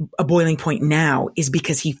this hit a boiling point now is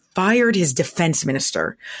because he fired his defense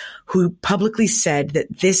minister, who publicly said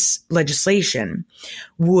that this legislation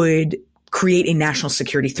would create a national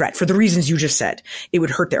security threat for the reasons you just said. It would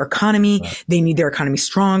hurt their economy. Right. They need their economy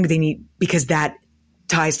strong. Because that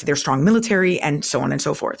ties to their strong military and so on and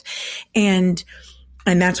so forth.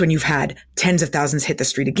 And that's when you've had tens of thousands hit the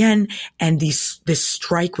street again. And this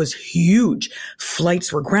strike was huge.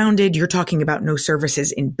 Flights were grounded. You're talking about no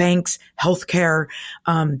services in banks, healthcare,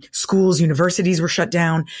 schools, universities were shut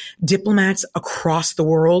down. Diplomats across the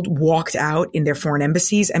world walked out in their foreign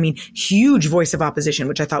embassies. I mean, huge voice of opposition,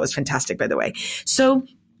 which I thought was fantastic, by the way. So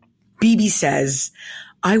Bibi says,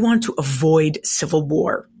 I want to avoid civil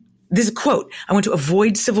war. This is a quote. I want to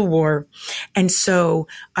avoid civil war. And so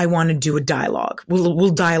I want to do a dialogue.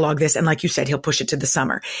 We'll dialogue this. And like you said, he'll push it to the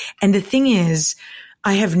summer. And the thing is,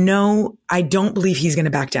 I don't believe he's going to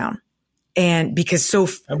back down. And because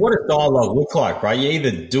and what does dialogue look like, right? You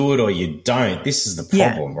either do it or you don't. This is the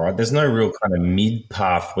problem, right? There's no real kind of mid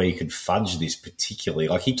path where you could fudge this particularly.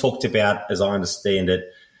 Like he talked about, as I understand it,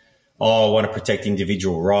 I want to protect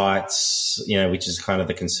individual rights, which is kind of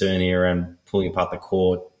the concern here around pulling apart the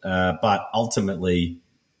court. But ultimately,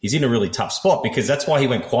 he's in a really tough spot because that's why he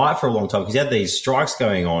went quiet for a long time, because he had these strikes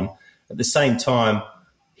going on. At the same time,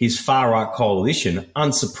 his far-right coalition,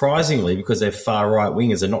 unsurprisingly, because they're far-right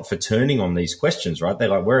wingers, are not for turning on these questions, right? They're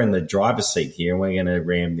like, we're in the driver's seat here and we're going to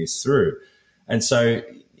ram this through. And so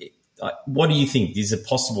what do you think? Is it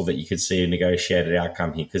possible that you could see a negotiated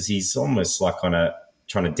outcome here? Because he's almost like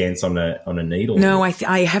trying to dance on a needle. No,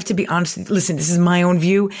 I have to be honest. Listen, this is my own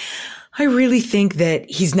view. I really think that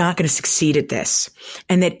he's not going to succeed at this.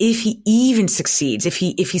 And that if he even succeeds, if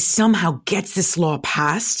he somehow gets this law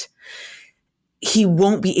passed, he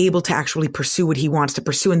won't be able to actually pursue what he wants to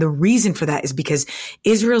pursue. And the reason for that is because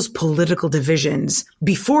Israel's political divisions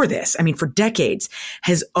before this, I mean, for decades,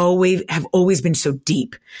 have always been so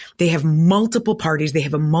deep. They have multiple parties. They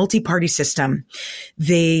have a multi-party system.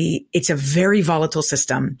 It's a very volatile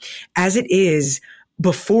system. As it is,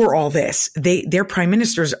 before all this, their prime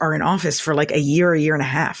ministers are in office for like a year and a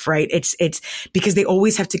half, right? It's because they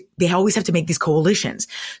always have to make these coalitions.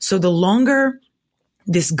 So the longer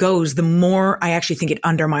this goes, the more I actually think it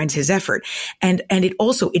undermines his effort. And it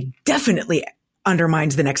definitely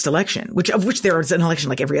undermines the next election, of which there is an election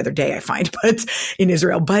like every other day, I find, but in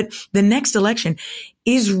Israel. But the next election,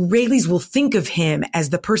 Israelis will think of him as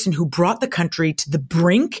the person who brought the country to the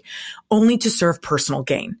brink only to serve personal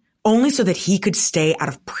gain, only so that he could stay out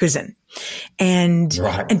of prison. And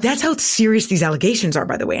that's how serious these allegations are,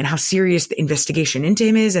 by the way, and how serious the investigation into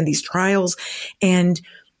him is and these trials. And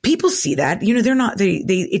people see that,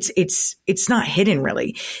 it's not hidden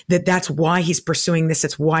really that's why he's pursuing this.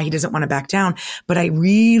 That's why he doesn't want to back down. But I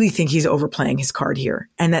really think he's overplaying his card here,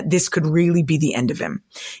 and that this could really be the end of him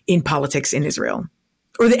in politics in Israel,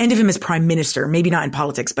 or the end of him as prime minister, maybe not in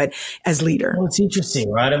politics, but as leader. Well, it's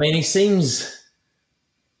interesting, right? I mean, he seems,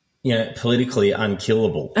 politically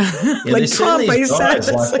unkillable. Like Trump, I said.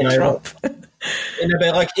 Trump. But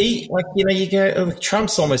you go,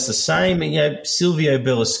 Trump's almost the same. Silvio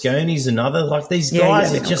Berlusconi's another. Like these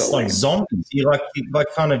guys are just like zombies. They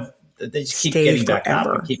just keep getting back up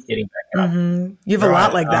and keep getting back up. Mm-hmm. You have a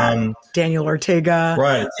lot like that. Daniel Ortega,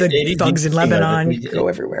 right? The thugs in Lebanon, you go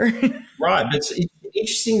everywhere. Right, but it's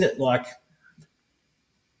interesting that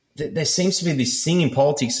there seems to be this thing in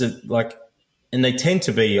politics that and they tend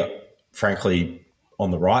to be, frankly, on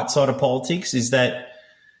the right side of politics, is that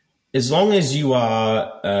as long as you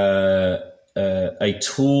are a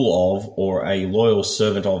tool of or a loyal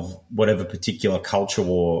servant of whatever particular culture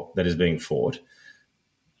war that is being fought,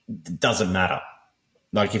 it doesn't matter.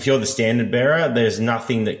 Like if you're the standard bearer, there's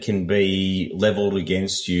nothing that can be leveled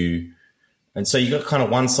against you. And so you've got kind of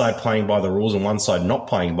one side playing by the rules and one side not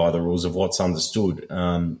playing by the rules of what's understood.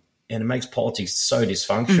 And it makes politics so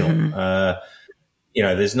dysfunctional. Mm-hmm.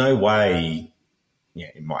 There's no way,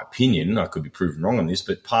 in my opinion, I could be proven wrong on this,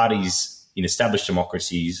 but parties in established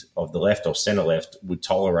democracies of the left or center left would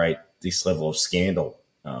tolerate this level of scandal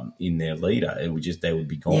in their leader. They would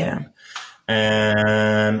be gone. Yeah.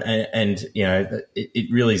 It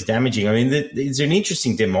really is damaging. I mean, there's an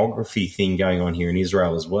interesting demography thing going on here in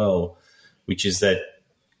Israel as well, which is that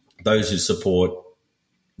those who support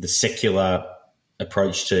the secular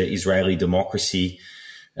approach to Israeli democracy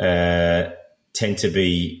tend to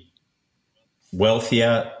be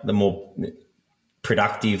wealthier, the more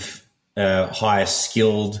productive, higher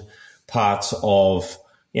skilled parts of,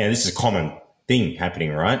 this is a common thing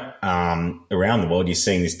happening, right? Around the world, you're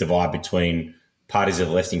seeing this divide between parties of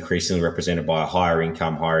the left increasingly represented by higher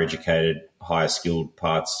income, higher educated, higher skilled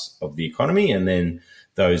parts of the economy, and then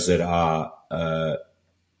those that are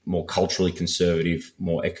more culturally conservative,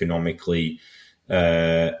 more economically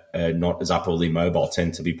not as upwardly mobile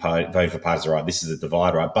tend to be voting for parties right. This is a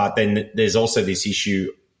divide, right? But then there's also this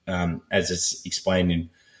issue, as it's explained in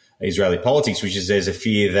Israeli politics, which is there's a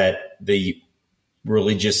fear that the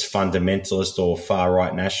religious fundamentalist or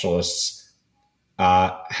far-right nationalists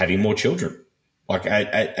are having more children,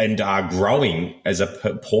 and are growing as a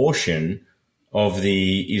proportion of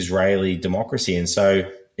the Israeli democracy. And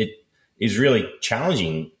so it is really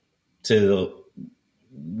challenging to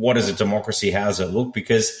what is a democracy? How does it look?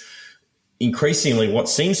 Because increasingly, what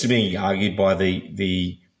seems to be argued by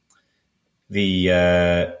the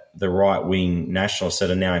right wing nationalists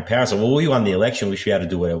that are now in power, so we won the election, we should be able to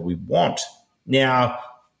do whatever we want. Now,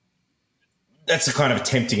 that's a kind of a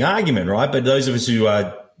tempting argument, right? But those of us who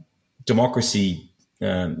are democracy,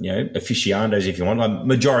 aficionados, if you want,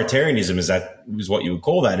 majoritarianism is what you would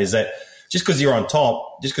call that. Is that just because you're on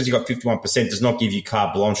top, just because you got 51%, does not give you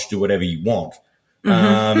carte blanche to do whatever you want.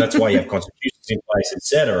 Mm-hmm. That's why you have constitutions in place,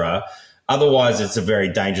 etc. Otherwise, it's a very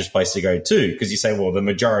dangerous place to go too, because you say, well, the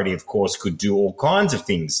majority, of course, could do all kinds of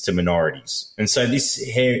things to minorities. And so this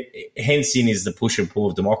hence in is the push and pull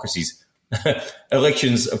of democracies.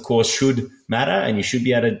 Elections, of course, should matter, and you should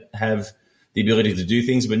be able to have the ability to do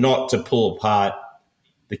things, but not to pull apart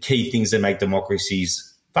the key things that make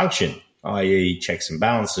democracies function, i.e. checks and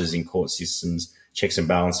balances in court systems, checks and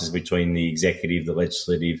balances between the executive, the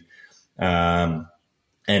legislative, and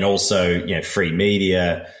also, free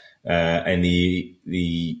media, and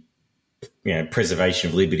the preservation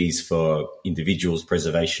of liberties for individuals,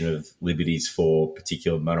 preservation of liberties for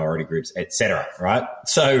particular minority groups, etc. Right?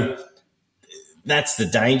 So that's the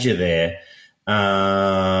danger there.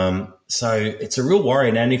 So it's a real worry.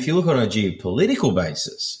 And if you look on a geopolitical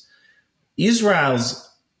basis, Israel's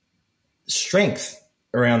strength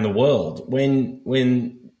around the world,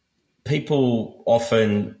 when people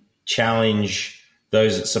often challenge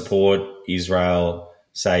those that support Israel,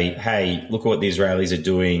 say, hey, look at what the Israelis are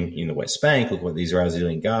doing in the West Bank, look at what the Israelis are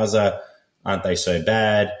doing in Gaza, aren't they so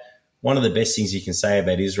bad? One of the best things you can say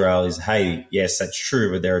about Israel is, hey, yes, that's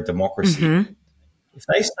true, but they're a democracy. Mm-hmm. If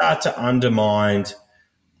they start to undermine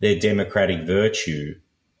their democratic virtue,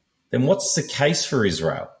 then what's the case for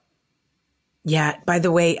Israel? Yeah, by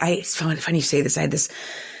the way, it's funny you say this. I had this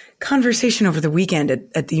conversation over the weekend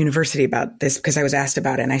at the university about this because I was asked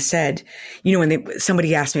about it. And I said, when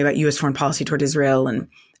somebody asked me about U.S. foreign policy toward Israel and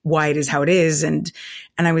why it is how it is. And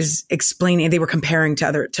I was explaining, they were comparing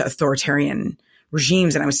to authoritarian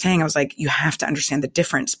regimes. And I was like, you have to understand the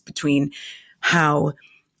difference between how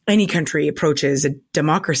any country approaches a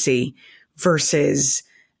democracy versus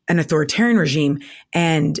an authoritarian regime.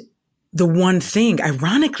 And the one thing,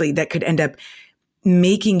 ironically, that could end up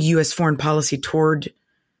making U.S. foreign policy toward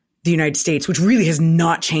the United States, which really has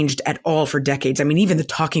not changed at all for decades. I mean, even the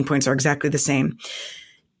talking points are exactly the same.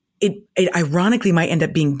 It ironically might end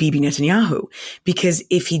up being Bibi Netanyahu, because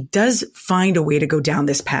if he does find a way to go down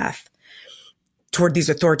this path toward these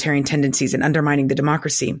authoritarian tendencies and undermining the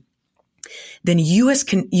democracy, then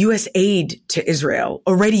U.S. aid to Israel,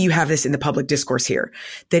 already you have this in the public discourse here,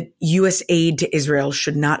 that U.S. aid to Israel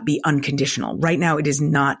should not be unconditional. Right now, it is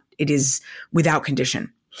not. It is without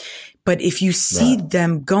condition. But if you see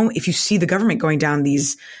if you see the government going down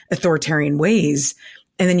these authoritarian ways,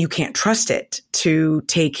 and then you can't trust it to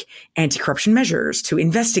take anti-corruption measures, to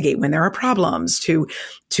investigate when there are problems,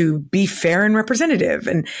 to be fair and representative,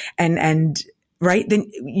 and right,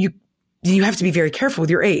 then you have to be very careful with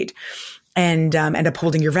your aid and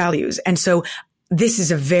upholding your values. And so this is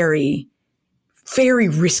a very, very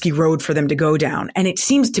risky road for them to go down. And it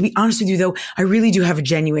seems, to be honest with you, though, I really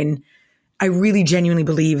genuinely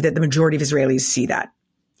believe that the majority of Israelis see that.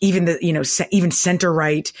 Even even center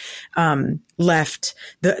right, left,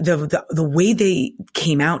 the way they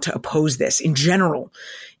came out to oppose this in general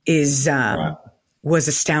was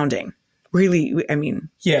astounding. Really, I mean.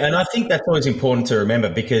 Yeah, and I think that's always important to remember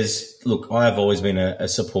because, look, I've always been a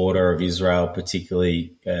supporter of Israel,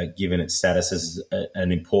 particularly given its status as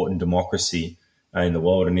an important democracy in the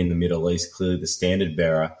world and in the Middle East, clearly the standard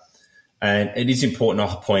bearer. And it is important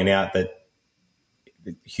to point out that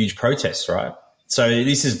huge protests, right? So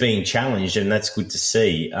this is being challenged, and that's good to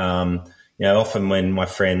see. Often when my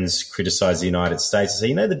friends criticize the United States, I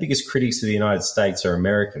say, the biggest critics of the United States are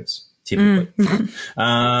Americans, typically.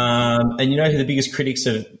 And you know who the biggest critics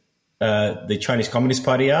of the Chinese Communist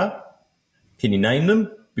Party are? Can you name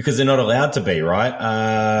them? Because they're not allowed to be, right?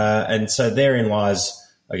 And so therein lies,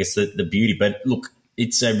 I guess, the beauty. But look,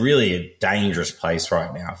 it's really a dangerous place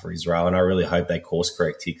right now for Israel, and I really hope they course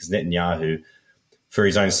correct here because Netanyahu, for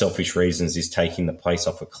his own selfish reasons, is taking the place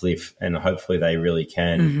off a cliff, and hopefully they really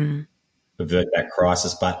can avert that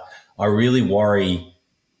crisis. But I really worry.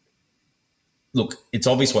 Look, it's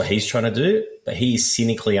obvious what he's trying to do, but he is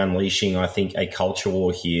cynically unleashing, I think, a culture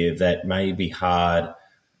war here that may be hard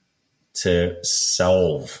to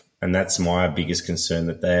solve. And that's my biggest concern,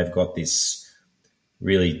 that they have got this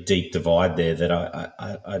really deep divide there that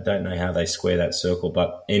I don't know how they square that circle.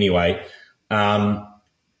 But anyway,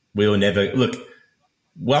 we'll never – look,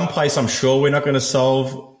 one place I'm sure we're not going to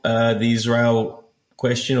solve the Israel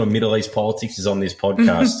question or Middle East politics is on this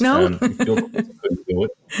podcast. No. If you're couldn't do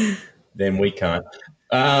it, then we can't.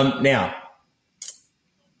 Now,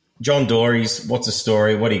 John Dory's, what's the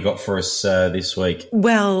story? What do you got for us this week?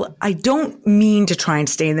 Well, I don't mean to try and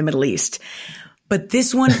stay in the Middle East, but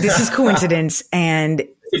this is coincidence, and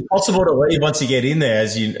it's possible to leave once you get in there,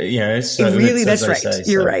 as you know. So really, that's right. Say,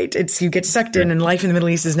 You're right. You get sucked in, and life in the Middle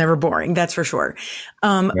East is never boring. That's for sure.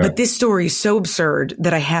 But this story is so absurd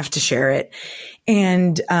that I have to share it.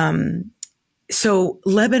 And so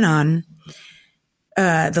Lebanon,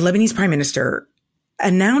 the Lebanese prime minister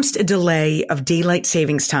announced a delay of daylight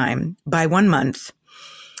savings time by 1 month.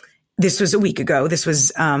 This was a week ago. This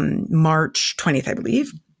was March 20th, I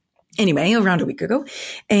believe. anyway, around a week ago,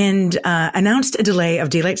 and announced a delay of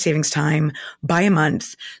daylight savings time by a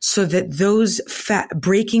month so that those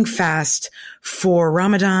breaking fast for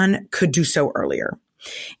Ramadan could do so earlier.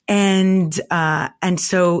 And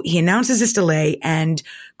so he announces this delay, and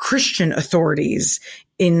Christian authorities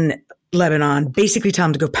in Lebanon basically tell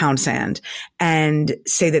him to go pound sand and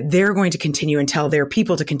say that they're going to continue and tell their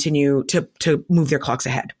people to continue to move their clocks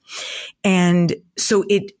ahead. And so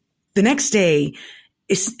the next day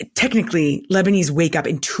is technically Lebanese wake up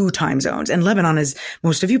in 2 time zones. And Lebanon, as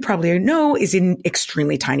most of you probably know, is an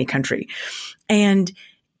extremely tiny country. And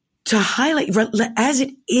to highlight, as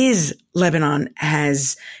it is, Lebanon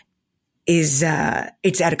it's at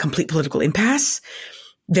a complete political impasse.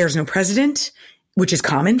 There's no president, which is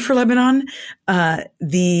common for Lebanon.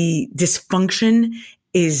 The dysfunction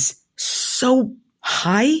is so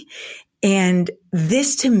high. And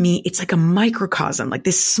this, to me, it's like a microcosm, like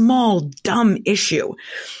this small, dumb issue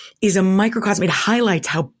is a microcosm. It highlights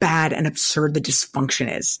how bad and absurd the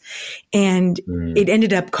dysfunction is. And it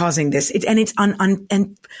ended up causing this. It's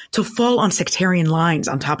and to fall on sectarian lines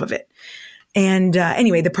on top of it. And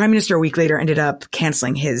anyway, the prime minister a week later ended up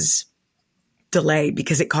canceling his delay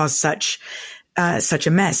because it caused such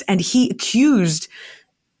a mess. And he accused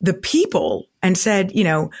the people and said,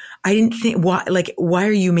 I didn't think, why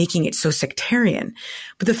are you making it so sectarian?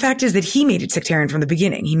 But the fact is that he made it sectarian from the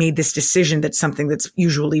beginning. He made this decision that's something that's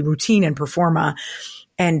usually routine and pro forma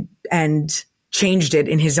and changed it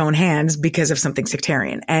in his own hands because of something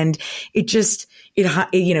sectarian. And to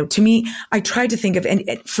me, I tried to think of,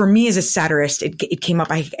 and for me as a satirist, it came up,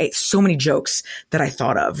 I so many jokes that I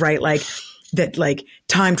thought of, right? Like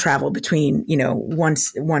time travel between, one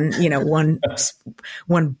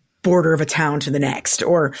border of a town to the next,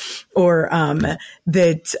 or and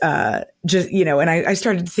I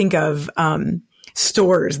started to think of,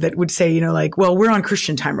 stores that would say, well, we're on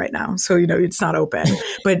Christian time right now. So, it's not open,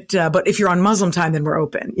 but if you're on Muslim time, then we're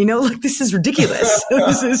open, this is ridiculous.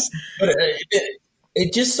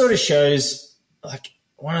 It just sort of shows, like,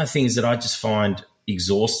 one of the things that I just find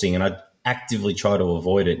exhausting, and I actively try to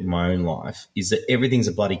avoid it in my own life, is that everything's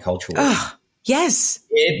a bloody culture war. Yes.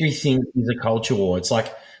 Everything is a culture war. It's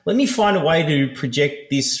like, let me find a way to project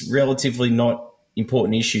this relatively not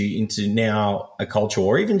important issue into now a culture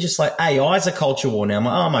war. Even just like AI is a culture war now. I'm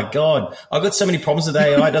like, oh my God, I've got so many problems with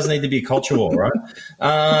AI. It doesn't need to be a culture war, right?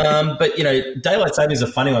 But daylight saving is a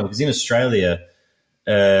funny one because in Australia,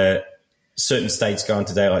 certain states go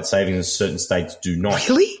into daylight saving and certain states do not.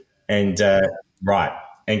 Really? And right.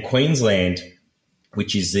 And Queensland,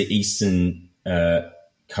 which is the eastern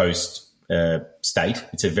coast state,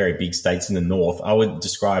 it's a very big state. It's in the north. I would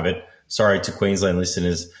describe it, sorry to Queensland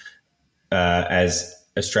listeners, as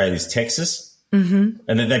Australia's Texas. Mm-hmm.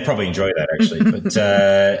 And they probably enjoy that, actually. But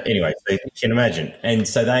anyway, so you can imagine. And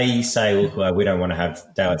so they say, look, we don't want to have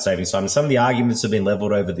daylight savings time. And some of the arguments have been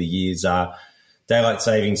leveled over the years are daylight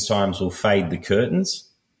savings times will fade the curtains.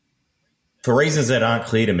 For reasons that aren't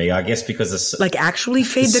clear to me, I guess because actually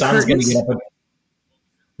fade the curtains?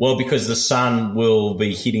 Well, because the sun will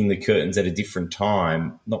be hitting the curtains at a different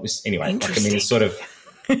time. Anyway, it's sort of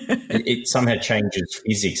it somehow changes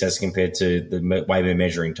physics as compared to the way we're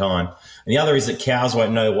measuring time. And the other is that cows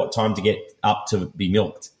won't know what time to get up to be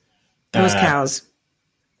milked. Those cows.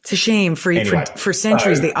 It's a shame. For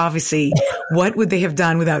centuries, they obviously, what would they have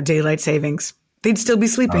done without daylight savings? They'd still be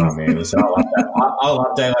sleeping. Oh, man, listen, I love that. I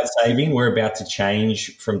love daylight saving. We're about to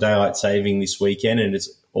change from daylight saving this weekend, and it's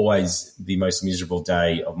always the most miserable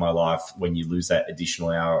day of my life when you lose that additional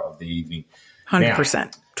hour of the evening.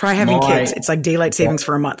 100%. Try having kids. It's like daylight savings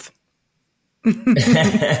for a month.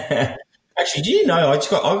 Actually, do you know, I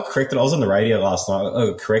got corrected. I was on the radio last night. I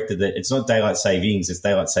got corrected that it's not daylight savings, it's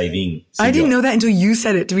daylight saving. I didn't know that until you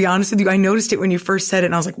said it, to be honest with you. I noticed it when you first said it,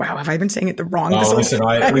 and I was like, wow, have I been saying it the wrong way? Listen,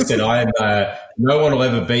 no one will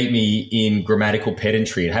ever beat me in grammatical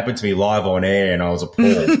pedantry. It happened to me live on air, and I was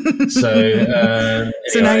appalled. So anyway,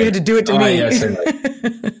 now you had to do it to me. Yes,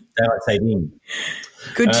 daylight saving.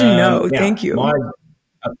 Good to know. Thank you.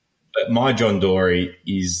 My John Dory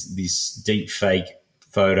is this deep fake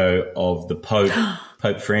photo of the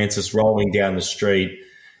Pope Francis rolling down the street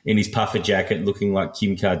in his puffer jacket looking like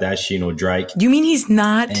Kim Kardashian or Drake. You mean he's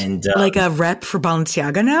not like a rep for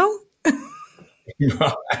Balenciaga now?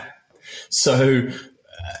 Right. So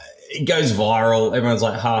it goes viral. Everyone's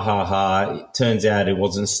like, ha, ha, ha. It turns out it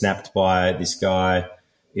wasn't snapped by this guy.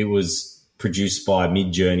 It was produced by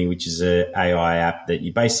Midjourney, which is an AI app that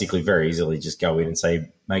you basically very easily just go in and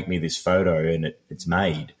say, make me this photo, and it's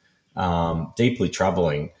made. Deeply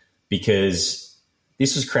troubling because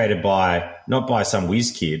this was created not by some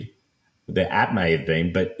whiz kid. The app may have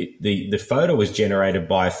been, but the photo was generated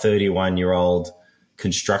by a 31-year-old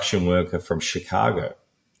construction worker from Chicago.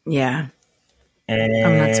 Yeah. And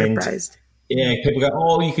I'm not surprised. Yeah, people go,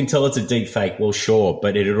 oh, you can tell it's a deep fake. Well, sure,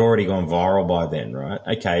 but it had already gone viral by then, right?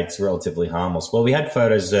 Okay, it's relatively harmless. Well, we had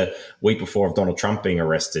photos a week before of Donald Trump being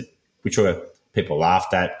arrested, which were people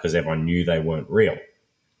laughed at because everyone knew they weren't real.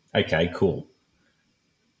 Okay, cool.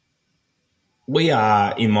 We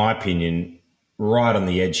are, in my opinion, right on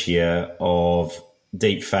the edge here of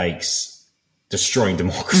deep fakes destroying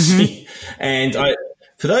democracy. And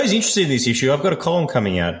for those interested in this issue, I've got a column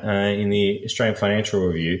coming out in the Australian Financial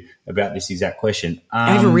Review about this exact question.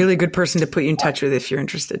 I have a really good person to put you in touch with if you're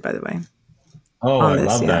interested, by the way. Oh, I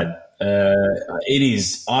love that. It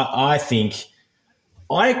is. I think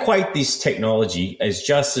I equate this technology as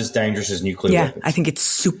just as dangerous as nuclear weapons. I think it's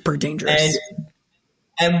super dangerous.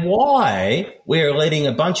 And why we're letting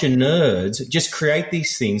a bunch of nerds just create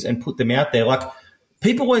these things and put them out there. Like,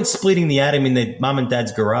 people weren't splitting the atom in their mum and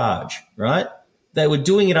dad's garage, right? They were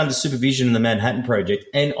doing it under supervision in the Manhattan Project.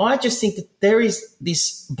 And I just think that there is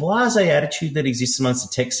this blasé attitude that exists amongst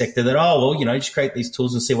the tech sector that, just create these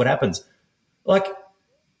tools and see what happens. Like,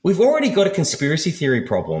 we've already got a conspiracy theory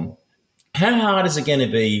problem. How hard is it going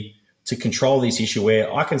to be to control this issue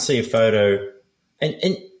where I can see a photo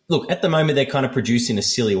and look, at the moment they're kind of produced in a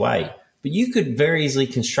silly way, but you could very easily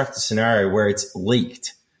construct a scenario where it's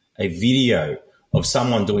leaked, a video of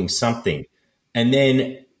someone doing something, and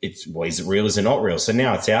then is it real, is it not real? So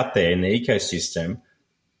now it's out there in the ecosystem.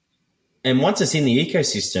 And once it's in the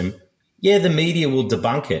ecosystem, the media will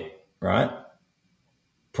debunk it, right?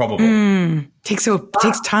 Probably. Takes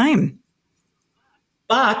time.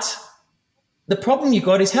 But the problem you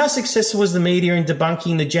got is how successful was the media in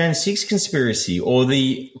debunking the Jan 6 conspiracy or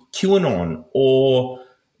the QAnon or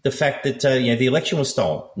the fact that, the election was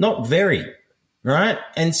stolen? Not very, right?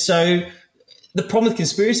 And so the problem with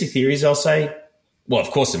conspiracy theories, I'll say, well,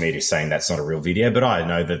 of course the media is saying that's not a real video, but I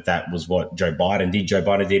know that was what Joe Biden did. Joe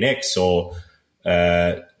Biden did X, or,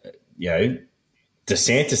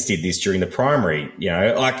 DeSantis did this during the primary,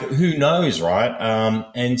 who knows, right?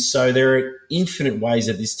 And so there are infinite ways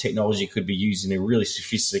that this technology could be used in a really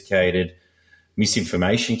sophisticated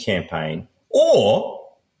misinformation campaign. Or,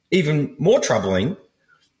 even more troubling,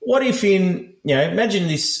 what if imagine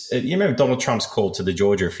this, you remember Donald Trump's call to the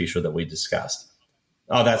Georgia official that we discussed?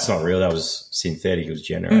 Oh, that's not real. That was synthetic. It was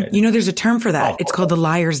generated. There's a term for that. It's called the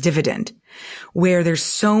liar's dividend, where there's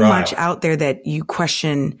so much out there that you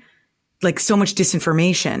question, like so much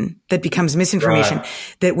disinformation that becomes misinformation,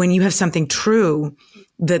 that when you have something true,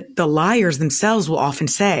 that the liars themselves will often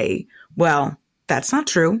say, well, that's not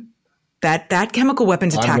true. That chemical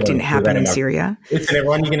weapons attack didn't happen in Syria. Listen,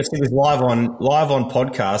 everyone, you're going to see this live on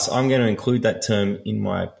podcasts. I'm going to include that term in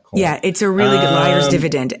my column. Yeah, it's a really good liar's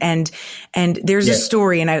dividend. And there's a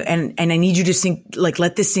story, and I need you to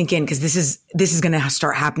let this sink in, because this is going to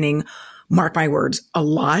start happening. Mark my words, a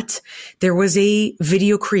lot. There was a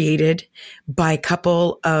video created by a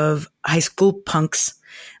couple of high school punks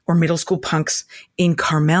or middle school punks in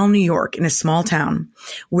Carmel, New York, in a small town,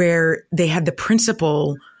 where they had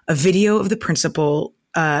a video of the principal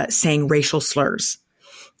saying racial slurs.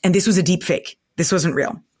 And this was a deep fake. This wasn't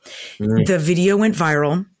real. The video went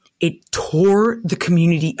viral. It tore the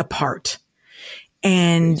community apart.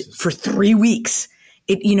 And for 3 weeks,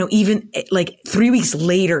 even 3 weeks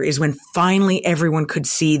later is when finally everyone could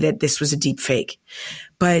see that this was a deep fake.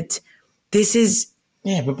 But this is,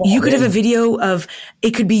 you could have a video of,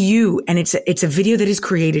 it could be you, and it's a video that is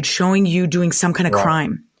created showing you doing some kind of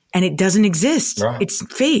crime, and it doesn't exist. Right. It's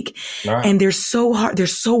fake. Right. And they're so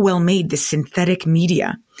well made, this synthetic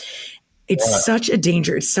media. It's such a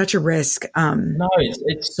danger. It's such a risk. No,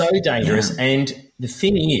 it's so dangerous. Yeah. And the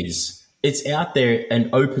thing is, it's out there and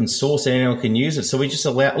open source and anyone can use it. So we just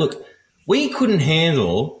we couldn't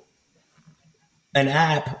handle an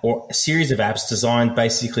app or a series of apps designed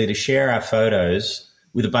basically to share our photos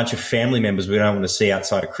with a bunch of family members we don't want to see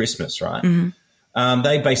outside of Christmas, right? Mm-hmm.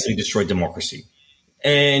 They basically destroyed democracy.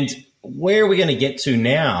 And where are we going to get to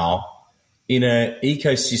now in an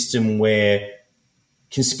ecosystem where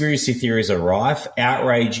conspiracy theories are rife,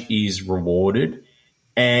 outrage is rewarded,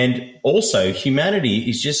 and also humanity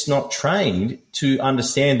is just not trained to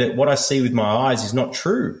understand that what I see with my eyes is not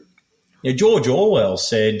true. George Orwell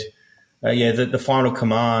said, that the final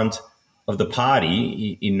command of the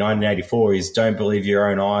party in 1984 is don't believe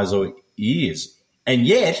your own eyes or ears. And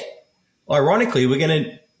yet, ironically, we're going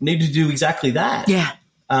to need to do exactly that. Yeah.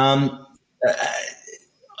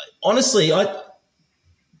 Honestly,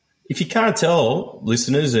 if you can't tell,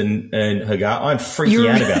 listeners and Hagar, I'm freaking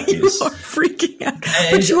out about this. You are freaking out.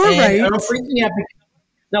 But you're right. And I'm freaking out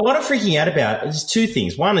Now, what I'm freaking out about is two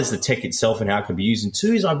things. One is the tech itself and how it can be used. And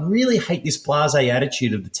two is I really hate this blasé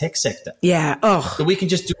attitude of the tech sector. Yeah. Oh. That we can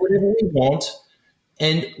just do whatever we want.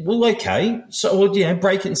 And, well, okay, so we'll,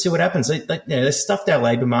 break it and see what happens. They stuffed our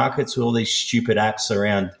labour markets with all these stupid apps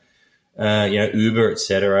around, Uber, et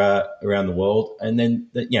cetera, around the world. And then,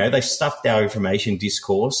 they stuffed our information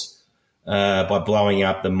discourse by blowing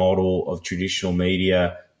up the model of traditional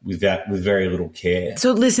media with very little care.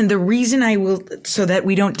 So listen, the reason so that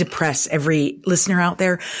we don't depress every listener out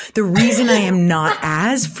there, the reason I am not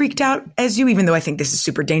as freaked out as you, even though I think this is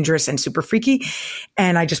super dangerous and super freaky,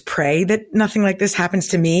 and I just pray that nothing like this happens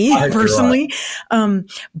to me personally,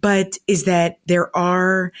 but is that there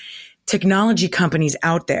are technology companies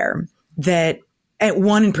out there that, at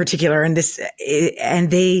one in particular, and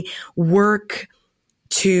they work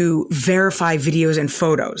to verify videos and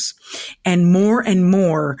photos. And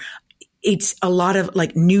more, it's a lot of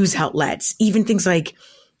like news outlets, even things like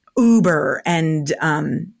Uber and,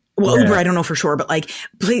 Uber, I don't know for sure, but like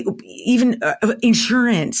even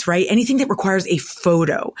insurance, right? Anything that requires a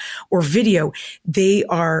photo or video, they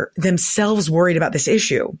are themselves worried about this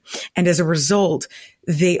issue. And as a result,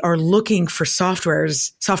 they are looking for software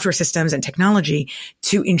systems and technology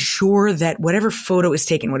to ensure that whatever photo is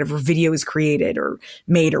taken, whatever video is created or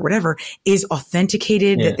made or whatever is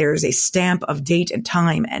authenticated, that there is a stamp of date and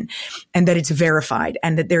time and that it's verified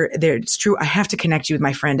and that it's true. I have to connect you with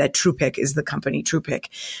my friend at TruePic is the company, TruePic.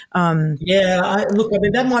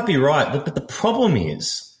 That might be right. But the problem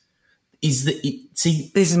is that,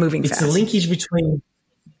 this is moving fast. It's the linkage between,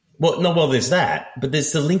 there's that, but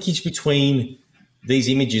there's the linkage between these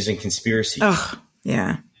images and conspiracy. Oh,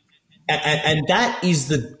 yeah. And that is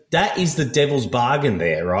the devil's bargain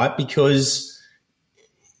there, right? Because,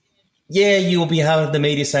 you'll be having the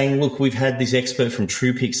media saying, look, we've had this expert from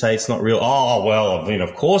TruePic say it's not real. Oh, well, I mean,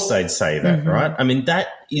 of course they'd say that, right? I mean, that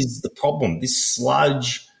is the problem. This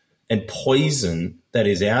sludge and poison that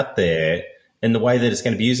is out there and the way that it's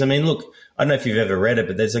going to be used. I mean, look, I don't know if you've ever read it,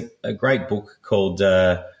 but there's a great book called,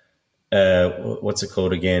 what's it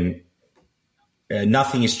called again?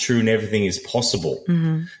 Nothing is true and everything is possible.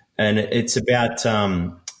 Mm-hmm. And it's about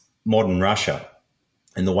modern Russia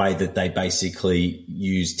and the way that they basically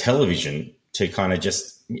use television to kind of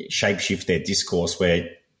just shapeshift their discourse where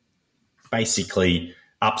basically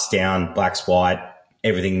ups, down, blacks, white,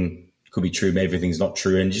 everything could be true, but everything's not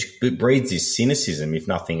true, and just it breeds this cynicism, if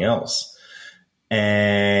nothing else.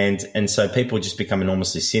 And so people just become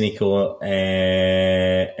enormously cynical,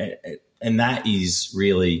 and that is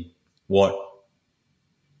really what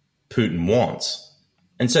Putin wants.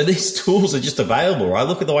 And so these tools are just available, right?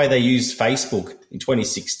 Look at the way they used Facebook in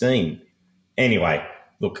 2016. Anyway,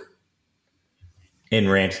 look,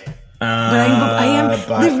 end rant. But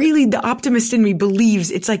I am really the optimist in me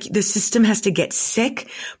believes it's like the system has to get sick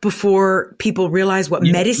before people realize what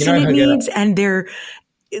medicine it needs. And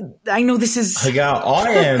I know this is.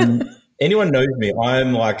 Anyone knows me,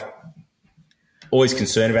 I'm like always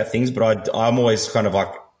concerned about things, but I'm always kind of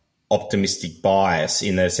like optimistic bias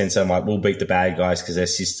in the sense I'm like, we'll beat the bad guys because their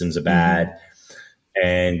systems are bad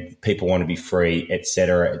and people want to be free, et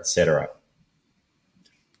cetera, et cetera.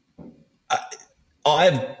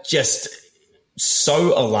 I'm just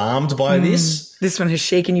so alarmed by this. This one has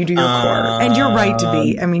shaken you to your core. And you're right to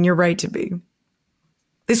be. I mean, you're right to be.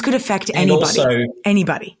 This could affect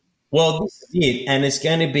anybody. Well, this is it. And it's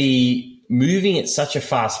going to be moving at such a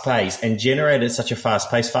fast pace and generated at such a fast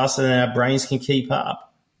pace, faster than our brains can keep up.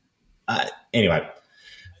 Anyway,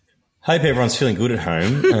 hope everyone's feeling good at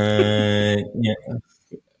home.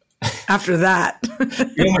 After that.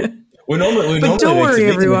 But don't worry,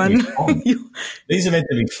 everyone. These are meant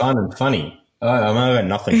to be fun and funny. I'm got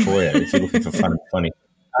nothing for you if you're looking for fun and funny.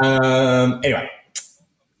 Anyway,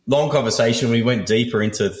 long conversation. We went deeper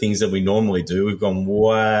into things that we normally do. We've gone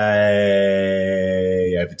way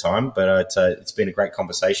over time, but it's been a great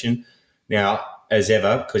conversation. Now, as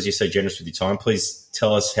ever, because you're so generous with your time, please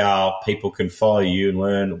tell us how people can follow you and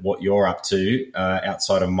learn what you're up to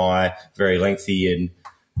outside of my very lengthy and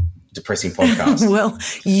depressing podcast. Well,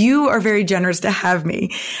 you are very generous to have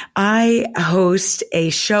me. I host a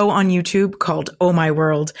show on YouTube called Oh My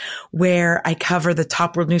World, where I cover the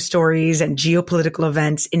top world news stories and geopolitical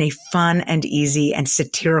events in a fun and easy and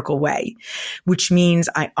satirical way, which means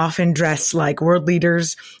I often dress like world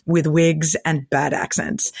leaders with wigs and bad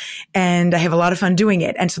accents. And I have a lot of fun doing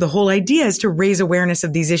it. And so the whole idea is to raise awareness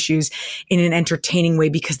of these issues in an entertaining way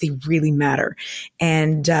because they really matter.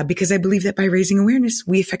 And because I believe that by raising awareness,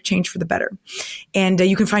 we affect change for the better. And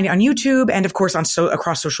you can find it on YouTube and, of course,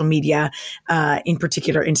 across social media, in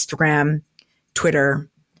particular Instagram, Twitter,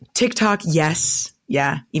 TikTok. Yes.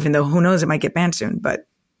 Yeah. Even though who knows, it might get banned soon, but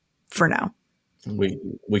for now.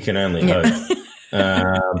 We can only hope.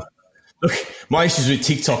 Look, my issues with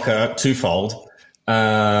TikTok are twofold.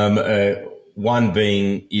 One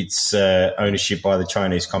being its ownership by the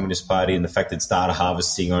Chinese Communist Party and the fact that it's data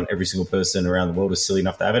harvesting on every single person around the world is silly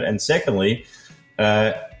enough to have it. And secondly,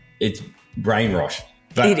 it's brain rot.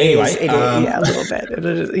 But It anyway, is, yeah, a little bit. It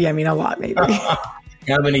is, yeah, I mean, a lot maybe.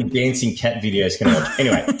 How many dancing cat videos can I watch?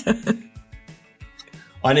 Anyway,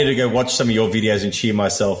 I need to go watch some of your videos and cheer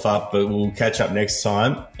myself up, but we'll catch up next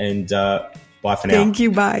time. And bye for now. Thank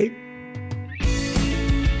you. Bye.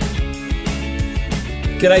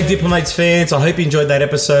 G'day Diplomates fans, I hope you enjoyed that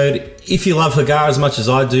episode. If you love Hagar as much as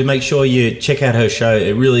I do, make sure you check out her show.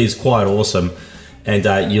 It really is quite awesome, and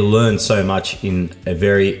you'll learn so much in a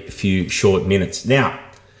very few short minutes. Now,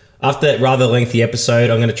 after that rather lengthy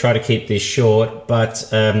episode, I'm going to try to keep this short,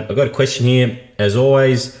 but I've got a question here, as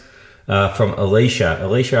always, from Alicia.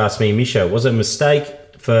 Alicia asked me, Misha, was it a mistake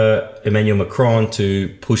for Emmanuel Macron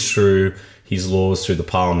to push through his laws through the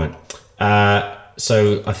parliament?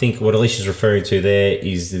 So I think what Alicia's referring to there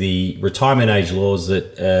is the retirement age laws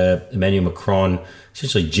that Emmanuel Macron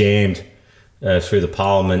essentially jammed through the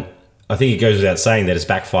parliament. I think it goes without saying that it's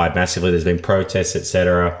backfired massively. There's been protests,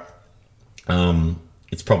 etc.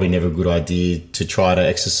 It's probably never a good idea to try to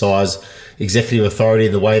exercise executive authority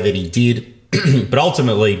the way that he did. But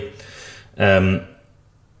ultimately, this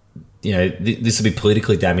will be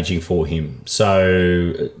politically damaging for him.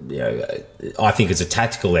 So I think it's a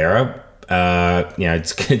tactical error.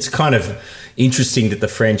 It's kind of interesting that the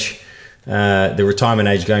French, the retirement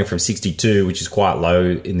age going from 62, which is quite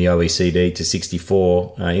low in the OECD, to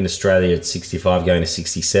 64. In Australia, it's 65 going to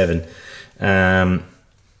 67. How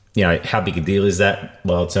big a deal is that?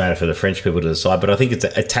 Well, it's a matter for the French people to decide, but I think it's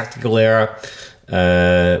a tactical error.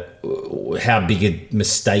 How big a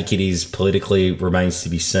mistake it is politically remains to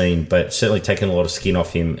be seen, but certainly taken a lot of skin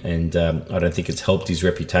off him, and I don't think it's helped his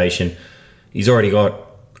reputation. He's already got,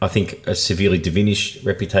 I think, a severely diminished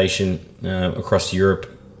reputation across Europe,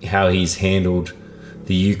 how he's handled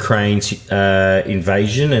the Ukraine's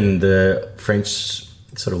invasion and the French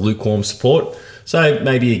sort of lukewarm support. So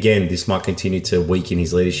maybe, again, this might continue to weaken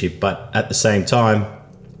his leadership. But at the same time,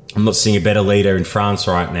 I'm not seeing a better leader in France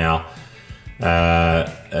right now.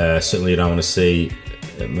 Certainly I don't want to see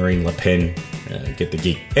Marine Le Pen get the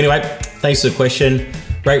gig. Anyway, thanks for the question.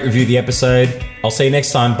 Rate, review the episode. I'll see you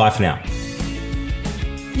next time. Bye for now.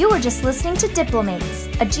 You were just listening to Diplomates,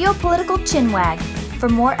 a geopolitical chinwag. For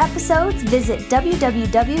more episodes, visit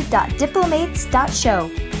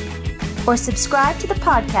www.diplomates.show or subscribe to the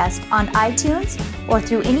podcast on iTunes or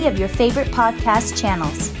through any of your favorite podcast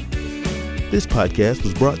channels. This podcast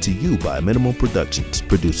was brought to you by Minimal Productions,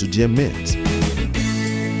 producer Jim Mintz.